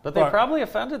 But they probably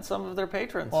offended some of their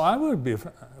patrons. Well, I would be,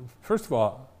 first of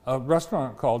all, a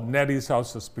restaurant called Nettie's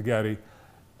House of Spaghetti.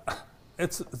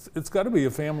 It's got to be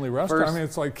a family restaurant. I mean,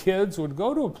 it's like kids would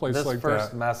go to a place this like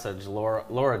first that. message,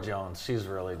 Laura Jones, she's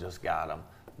really just got him.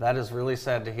 That is really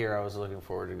sad to hear. I was looking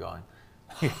forward to going.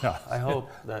 Yeah. I hope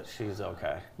that she's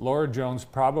okay. Laura Jones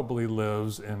probably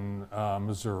lives in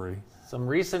Missouri. Some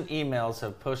recent emails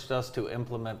have pushed us to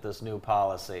implement this new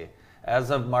policy as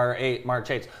of March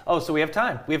 8th. Oh, so we have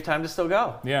time. We have time to still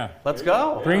go. Yeah. Let's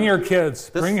go. Bring your kids.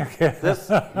 Bring your kids.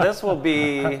 This will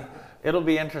be. It'll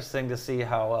be interesting to see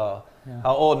how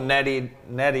old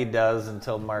Nettie does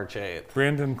until March 8th.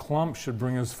 Brandon Klump should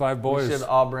bring his 5 boys. We should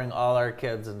all bring all our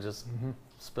kids and just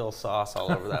spill sauce all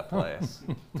over that place.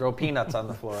 Throw peanuts on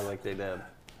the floor like they did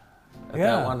at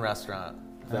that one restaurant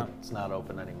that's not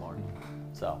open anymore.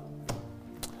 So,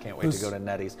 can't wait to go to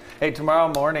Nettie's. Hey,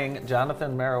 tomorrow morning,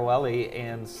 Jonathan Marawelli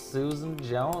and Susan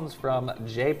Jones from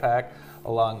JPEC,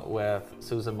 along with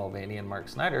Susan Mulvaney and Mark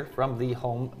Snyder from the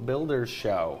Home Builders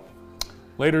Show.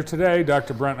 Later today,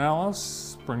 Dr. Brent Ellis,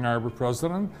 Spring Arbor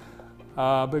president,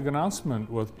 big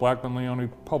announcement with Blackman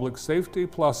Leone Public Safety,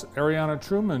 plus Ariana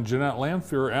Truman, Jeanette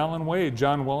Lamphere, Alan Wade,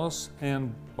 John Willis,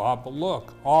 and Bob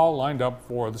Look, all lined up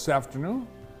for this afternoon.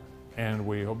 And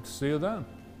we hope to see you then.